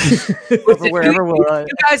 Wherever you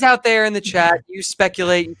guys out there in the chat, you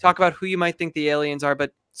speculate, you talk about who you might think the aliens are,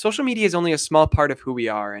 but social media is only a small part of who we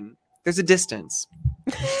are, and there's a distance.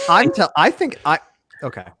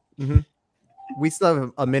 Okay. We still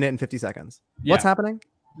have a minute and 50 seconds. Yeah. What's happening?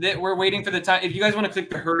 We're waiting for the time. If you guys want to click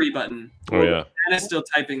the hurry button. Oh yeah. Anna's still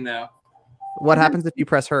typing though. What happens if you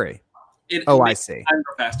press hurry? I see. Time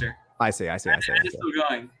go faster. I see. Anna's still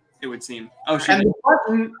going. It would seem. Oh shit. And the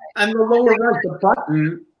button and the lower right, the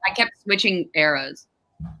button. I kept switching eras.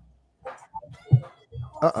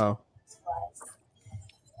 Uh-oh.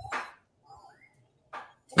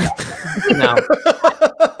 No.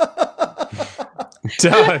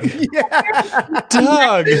 Doug. Yeah.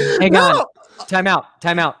 Doug. Hang on. Time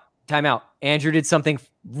out. Andrew did something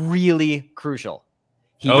really crucial.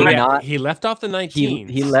 He left off the 19s.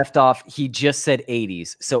 He left off. He just said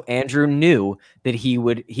 80s. So Andrew knew that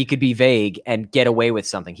he could be vague and get away with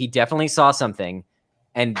something. He definitely saw something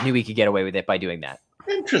and knew he could get away with it by doing that.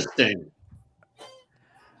 Interesting.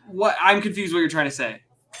 What? I'm confused what you're trying to say.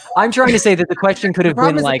 I'm trying to say that the question could have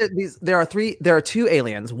been like there are two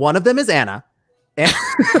aliens. One of them is Anna. I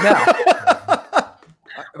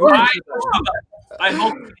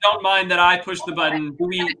hope you don't mind that I pushed the button.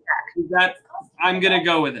 I'm gonna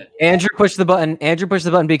go with it. Andrew pushed the button. Andrew pushed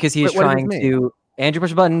the button because he is trying to. Andrew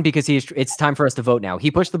pushed the button because it's time for us to vote now.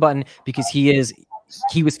 He pushed the button because he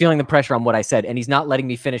was feeling the pressure on what I said, and he's not letting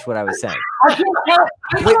me finish what I was saying.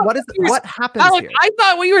 Wait, what happens Alex, here? I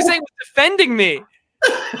thought what you were saying was defending me.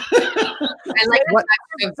 I like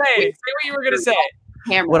Say what you were gonna say.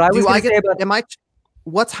 What I was going to say about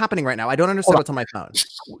what's happening right now? I don't understand what's on my phone.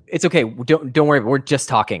 It's okay. Don't worry. We're just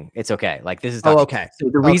talking. It's okay. Like this is. Talking. Oh, okay. So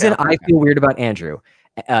the reason I feel weird about Andrew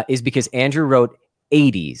is because Andrew wrote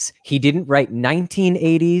 80s. He didn't write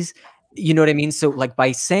 1980s. You know what I mean? So like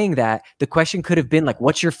by saying that, the question could have been like,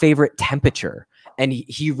 "What's your favorite temperature?" And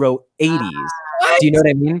he wrote 80s. Do you know what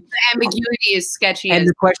I mean? The ambiguity is sketchy. And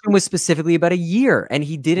the question was specifically about a year, and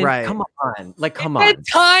he didn't. Right. Come on,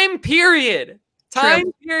 Time period.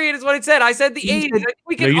 Time period is what it said. I said the 80s.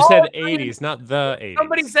 You said 80s, not the 80s.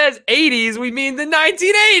 Somebody says 80s, we mean the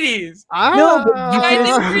 1980s. No, but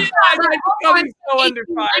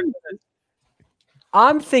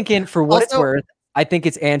I'm thinking, for what it's worth, I think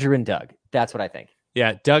it's Andrew and Doug. That's what I think.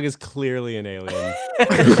 Yeah, Doug is clearly an alien.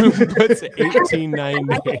 Who puts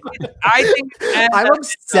 1890? I think I'm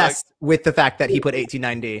obsessed with the fact that he put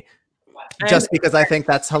 1890. Just because I think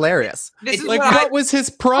that's hilarious. What was his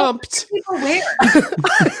prompt?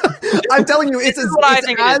 I'm telling you, it's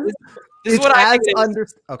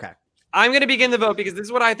okay. I'm going to begin the vote because this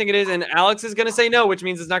is what I think it is, and Alex is going to say no, which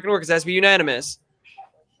means it's not going to work because it has to be unanimous.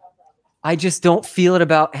 I just don't feel it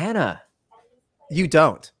about Anna. You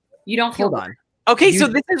don't. You don't feel. Hold on. Okay, so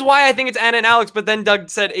this is why I think it's Anna and Alex, but then Doug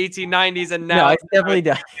said 1890s, and now it's definitely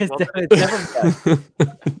Doug. It's definitely Doug.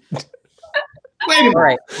 Wait a minute. All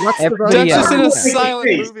right. Doug's just in a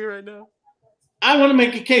silent movie right now. I want to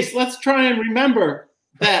make a case. Let's try and remember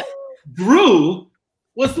that Drew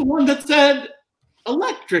was the one that said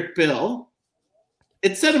electric bill.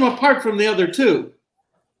 It set him apart from the other two.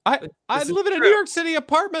 I live in a New York City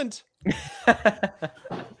apartment.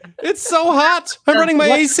 It's so hot. I'm running my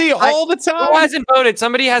AC all the time. Who hasn't voted?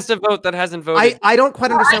 Somebody has to vote that hasn't voted. I don't quite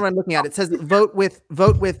understand what I'm looking at. It says vote with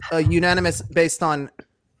a unanimous based on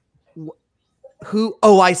who.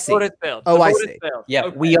 Oh, I see. Oh, I see. Yeah,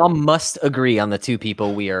 okay. We all must agree on the two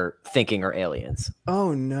people we are thinking are aliens.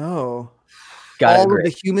 Oh no. All of the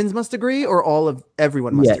humans must agree, or all of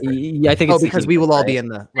everyone must agree? Yeah, I think it's because we will all be in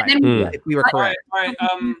the right. If we were correct. All right.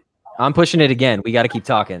 I'm pushing it again. We got to keep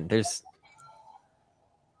talking.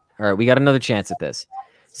 All right, we got another chance at this.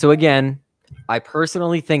 So again, I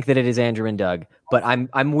personally think that it is Andrew and Doug, but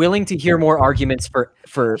I'm willing to hear more arguments for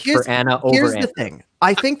Anna over Andrew. Here's the thing.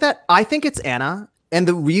 I think it's Anna, And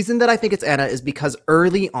the reason that I think it's Anna is because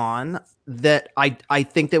early on that I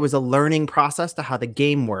think there was a learning process to how the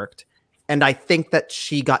game worked. And I think that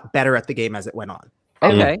she got better at the game as it went on.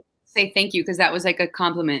 Okay. Say thank you because that was like a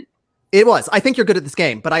compliment. It was. I think you're good at this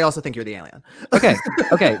game, but I also think you're the alien. Okay.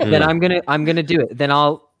 Okay. Then I'm gonna do it. Then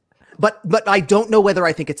I'll. But I don't know whether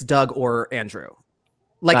I think it's Doug or Andrew.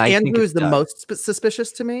 Like Andrew is the most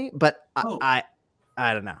suspicious to me, but I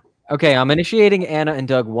don't know. Okay, I'm initiating Anna and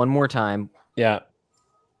Doug one more time. Yeah.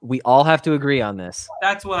 We all have to agree on this.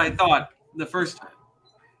 That's what I thought the first time.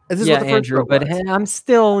 This is yeah, what the first Andrew, but hey, I'm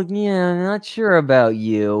still not sure about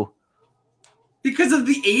you. Because of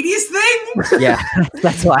the 80s thing? Yeah,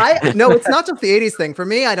 that's why. No, it's not just the 80s thing. For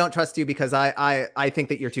me, I don't trust you because I think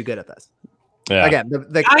that you're too good at this. Yeah. Again,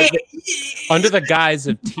 under the guise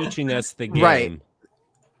of teaching us the game. Right.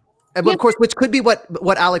 And of course, which could be what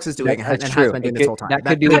Alex is doing and has been doing this whole time. That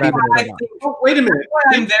could be what I'm doing. Oh, wait a minute.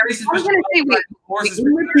 I'm very suspicious.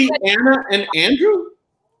 Wouldn't it be Anna and Andrew?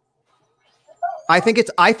 I think it's.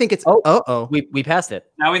 Oh. We passed it.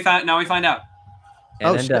 Now we find out.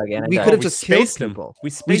 Anna and Doug. We could have just killed people.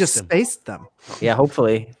 We just spaced them. Yeah,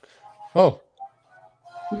 hopefully. Oh.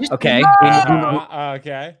 Okay.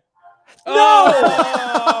 Okay.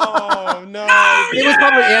 Oh no! It was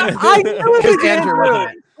probably Andrew. I knew it was Andrew.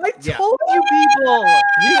 Wasn't it? I told you people.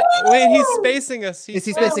 Wait, he's spacing us. Is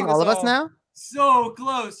he spacing all of us now? So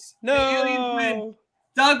close. No. The aliens win.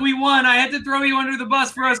 Doug, we won. I had to throw you under the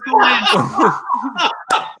bus for us to win.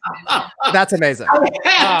 That's amazing.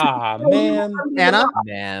 Ah, man. Anna,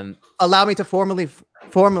 Man. allow me to formally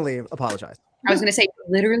apologize. I was going to say,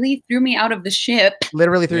 literally threw me out of the ship.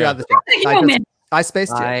 Literally threw you out of the ship. I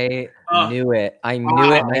spaced you. I knew it. I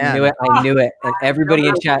knew it. I knew it. I knew it. And everybody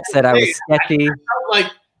in chat said I was sketchy. I felt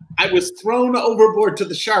like I was thrown overboard to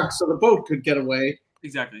the shark so the boat could get away.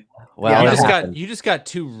 Exactly. Well, you just got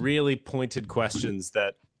two really pointed questions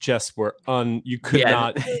that just were you could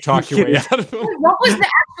not talk your way out of them. What was the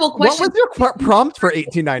actual question? What was your prompt for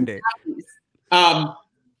 1890?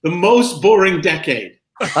 The most boring decade.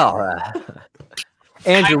 Oh,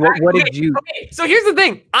 Andrew, what did you? Okay, so here's the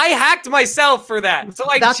thing. I hacked myself for that. So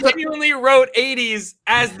I genuinely wrote 80s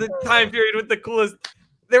as the time period with the coolest.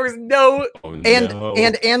 There was no. Oh, no.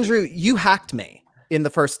 And Andrew, you hacked me in the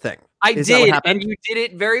first thing. I did, and you did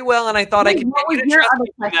it very well, and I thought I could get you to trust me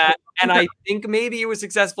for that. And I think maybe you were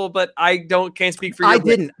successful, but I can't speak for you. I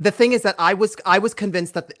didn't. The thing is that I was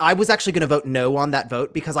convinced that I was actually going to vote no on that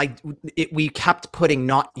vote because we kept putting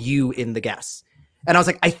not you in the guess. And I was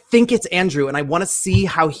like, I think it's Andrew, and I want to see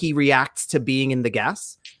how he reacts to being in the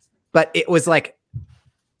guess. But it was like,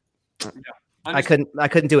 I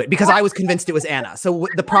couldn't do it because I was convinced it was Anna. So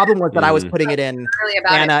the problem was that I was putting it in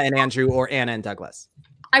Anna and Andrew or Anna and Douglas.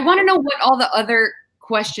 I want to know what all the other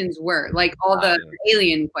questions were, like all the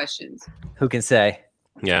alien questions. Who can say?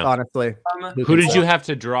 Yeah. Honestly. Who did you have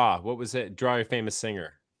to draw? What was it? Draw your famous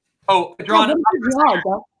singer. Oh, draw an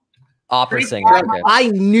opera singer. Okay. I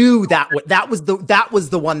knew that was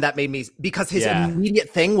the one that made me, because his immediate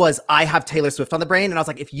thing was I have Taylor Swift on the brain, and I was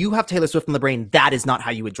like, if you have Taylor Swift on the brain, that is not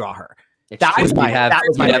how you would draw her. That was my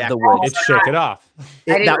the word. It's Shake It Off.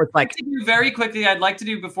 That was like very quickly.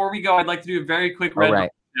 Before we go, I'd like to do a very quick red bubble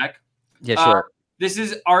check. Yeah, sure. This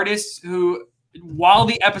is artists who, while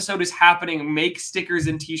the episode is happening, make stickers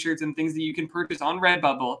and T-shirts and things that you can purchase on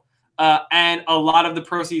Redbubble. And a lot of the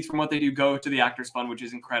proceeds from what they do go to the Actors Fund, which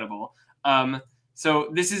is incredible. So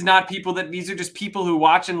this is not these are just people who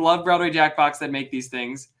watch and love Broadway Jackbox that make these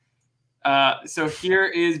things. So here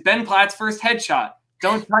is Ben Platt's first headshot.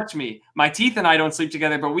 Don't touch me. My teeth and I don't sleep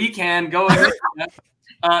together, but we can go ahead.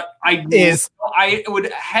 I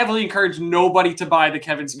would heavily encourage nobody to buy the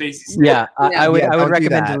Kevin Spacey. Yeah, I would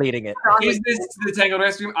recommend deleting it. Is this the Tangled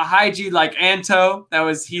Restroom? I hide you like Anto. That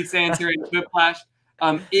was Heath's answer in Quiplash.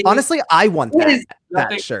 Honestly, I want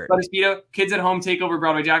that shirt. But Speedo, Kids at Home take over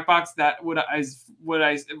Broadway Jackbox. That would I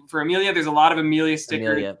for Amelia. There's a lot of Amelia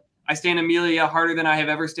stickers. Amelia. I stand Amelia harder than I have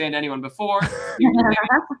ever stand anyone before.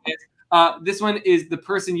 This one is the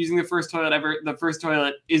person using the first toilet ever. The first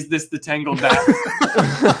toilet. Is this the Tangled bath?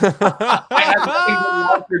 I have nothing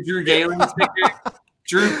for Drew Gehling sticker.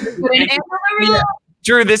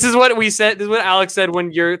 Drew, this is what we said. This is what Alex said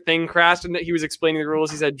when your thing crashed and that he was explaining the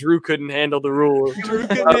rules. He said Drew couldn't handle the rules. Drew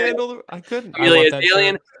couldn't handle the. I couldn't. Really, as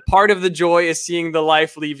alien, part of the joy is seeing the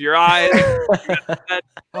life leave your eyes.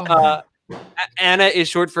 Anna is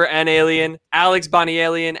short for an alien. Alex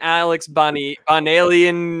Boniello, Alex Boniello,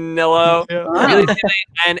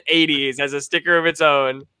 and 80s as a sticker of its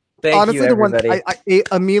own. Honestly, the one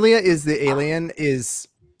Amelia is the alien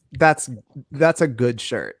that's a good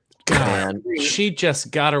shirt. God, she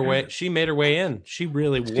just got her way. She made her way in. She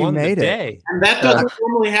really won the day. And that doesn't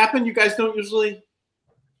normally happen. You guys don't usually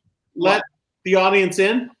let the audience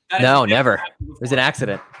in. No, never. It was an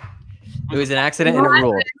accident. It was an accident and it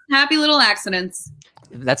ruled. Happy little accidents.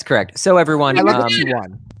 That's correct. So everyone,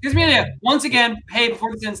 Here's me idea. Once again, hey,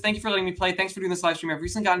 before this ends, thank you for letting me play. Thanks for doing this live stream. I've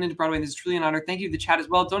recently gotten into Broadway, and this is truly an honor. Thank you to the chat as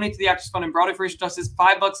well. Donate to the Actors Fund and Broadway for Racial Justice.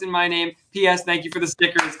 $5 in my name. P.S. Thank you for the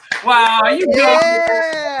stickers. Wow, you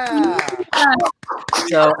Yeah.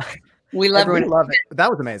 So we love it. That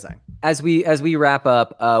was amazing. As we wrap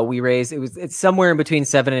up, it's somewhere in between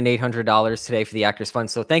 $700 and $800 today for the Actors Fund.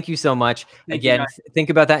 So thank you so much. Again, think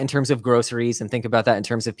about that in terms of groceries, and think about that in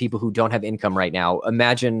terms of people who don't have income right now.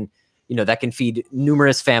 Imagine, that can feed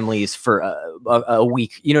numerous families for a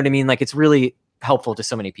week. You know what I mean? Like, it's really helpful to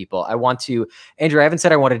so many people. Andrew, I haven't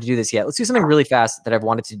said I wanted to do this yet. Let's do something really fast that I've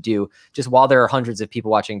wanted to do just while there are hundreds of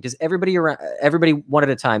people watching. Does everybody one at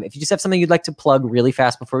a time? If you just have something you'd like to plug really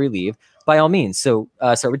fast before we leave, by all means. So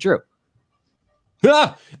start with Drew.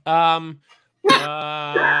 Watch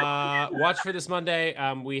for this Monday.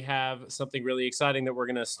 We have something really exciting that we're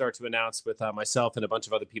going to start to announce with myself and a bunch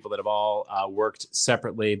of other people that have all worked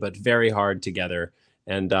separately but very hard together.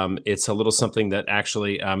 And it's a little something that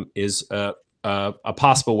actually is a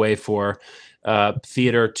possible way for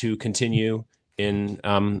theater to continue in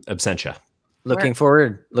absentia. Looking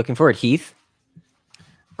forward. Heath.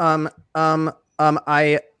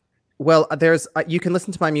 Well, there's you can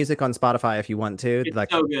listen to my music on Spotify if you want to.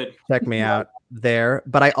 It's so good. Check me out there.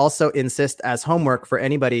 But I also insist as homework for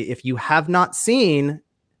anybody, if you have not seen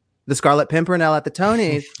The Scarlet Pimpernel at the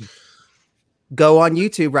Tonys, go on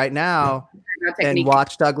YouTube right now and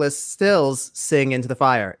watch Douglas Sills sing Into the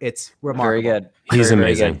Fire. It's remarkable. Very good. He's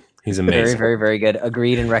amazing. He's amazing. Very, very, very good.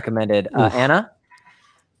 Agreed and recommended. Anna?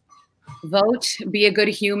 Vote. Be a good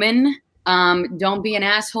human. Don't be an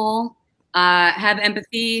asshole. Have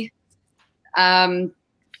empathy.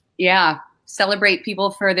 Celebrate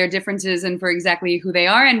people for their differences and for exactly who they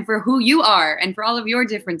are and for who you are and for all of your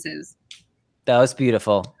differences. That was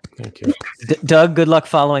beautiful. Thank you. Doug, good luck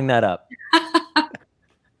following that up.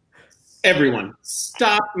 Everyone,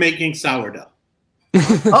 stop making sourdough.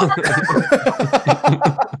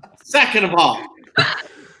 Second of all,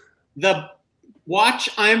 watch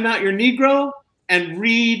I Am Not Your Negro and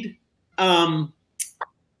read Go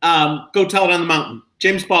Tell It on the Mountain.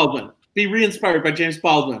 James Baldwin. Be re-inspired by James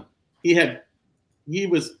Baldwin. He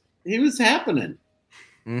was happening.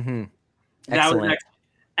 Mm-hmm. That was excellent.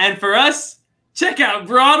 And for us, check out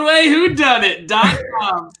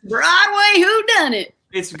BroadwayWhoDoneIt.com. BroadwayWhoDoneIt.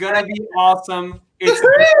 It's gonna be awesome. It's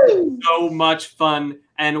so much fun,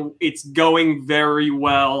 and it's going very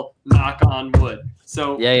well. Knock on wood.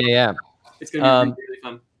 So yeah. It's gonna be really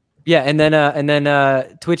fun. Yeah, and then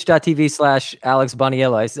twitch.tv/Alex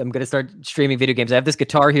Boniello. I'm gonna start streaming video games. I have this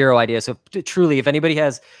Guitar Hero idea. So truly, if anybody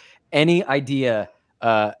has any idea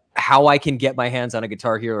how I can get my hands on a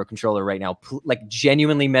Guitar Hero controller right now,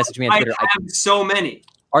 genuinely message me on Twitter. I have so many.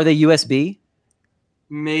 Are they USB?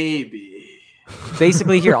 Maybe.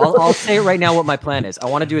 Basically, here, I'll say it right now what my plan is. I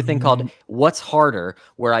want to do a thing called What's Harder,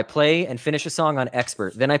 where I play and finish a song on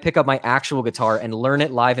Expert. Then I pick up my actual guitar and learn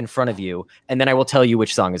it live in front of you. And then I will tell you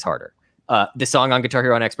which song is harder. The song on Guitar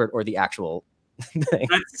Hero on Expert or the actual thing.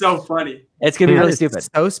 That's so funny. It's going to be really stupid.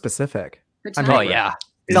 So specific. Oh, yeah.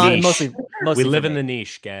 Mostly we live in the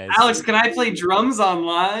niche, guys. Alex, can I play drums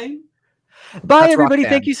online? Bye, everybody.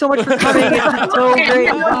 Thank you so much for coming. It's so great.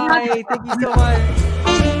 Bye. Thank you so much.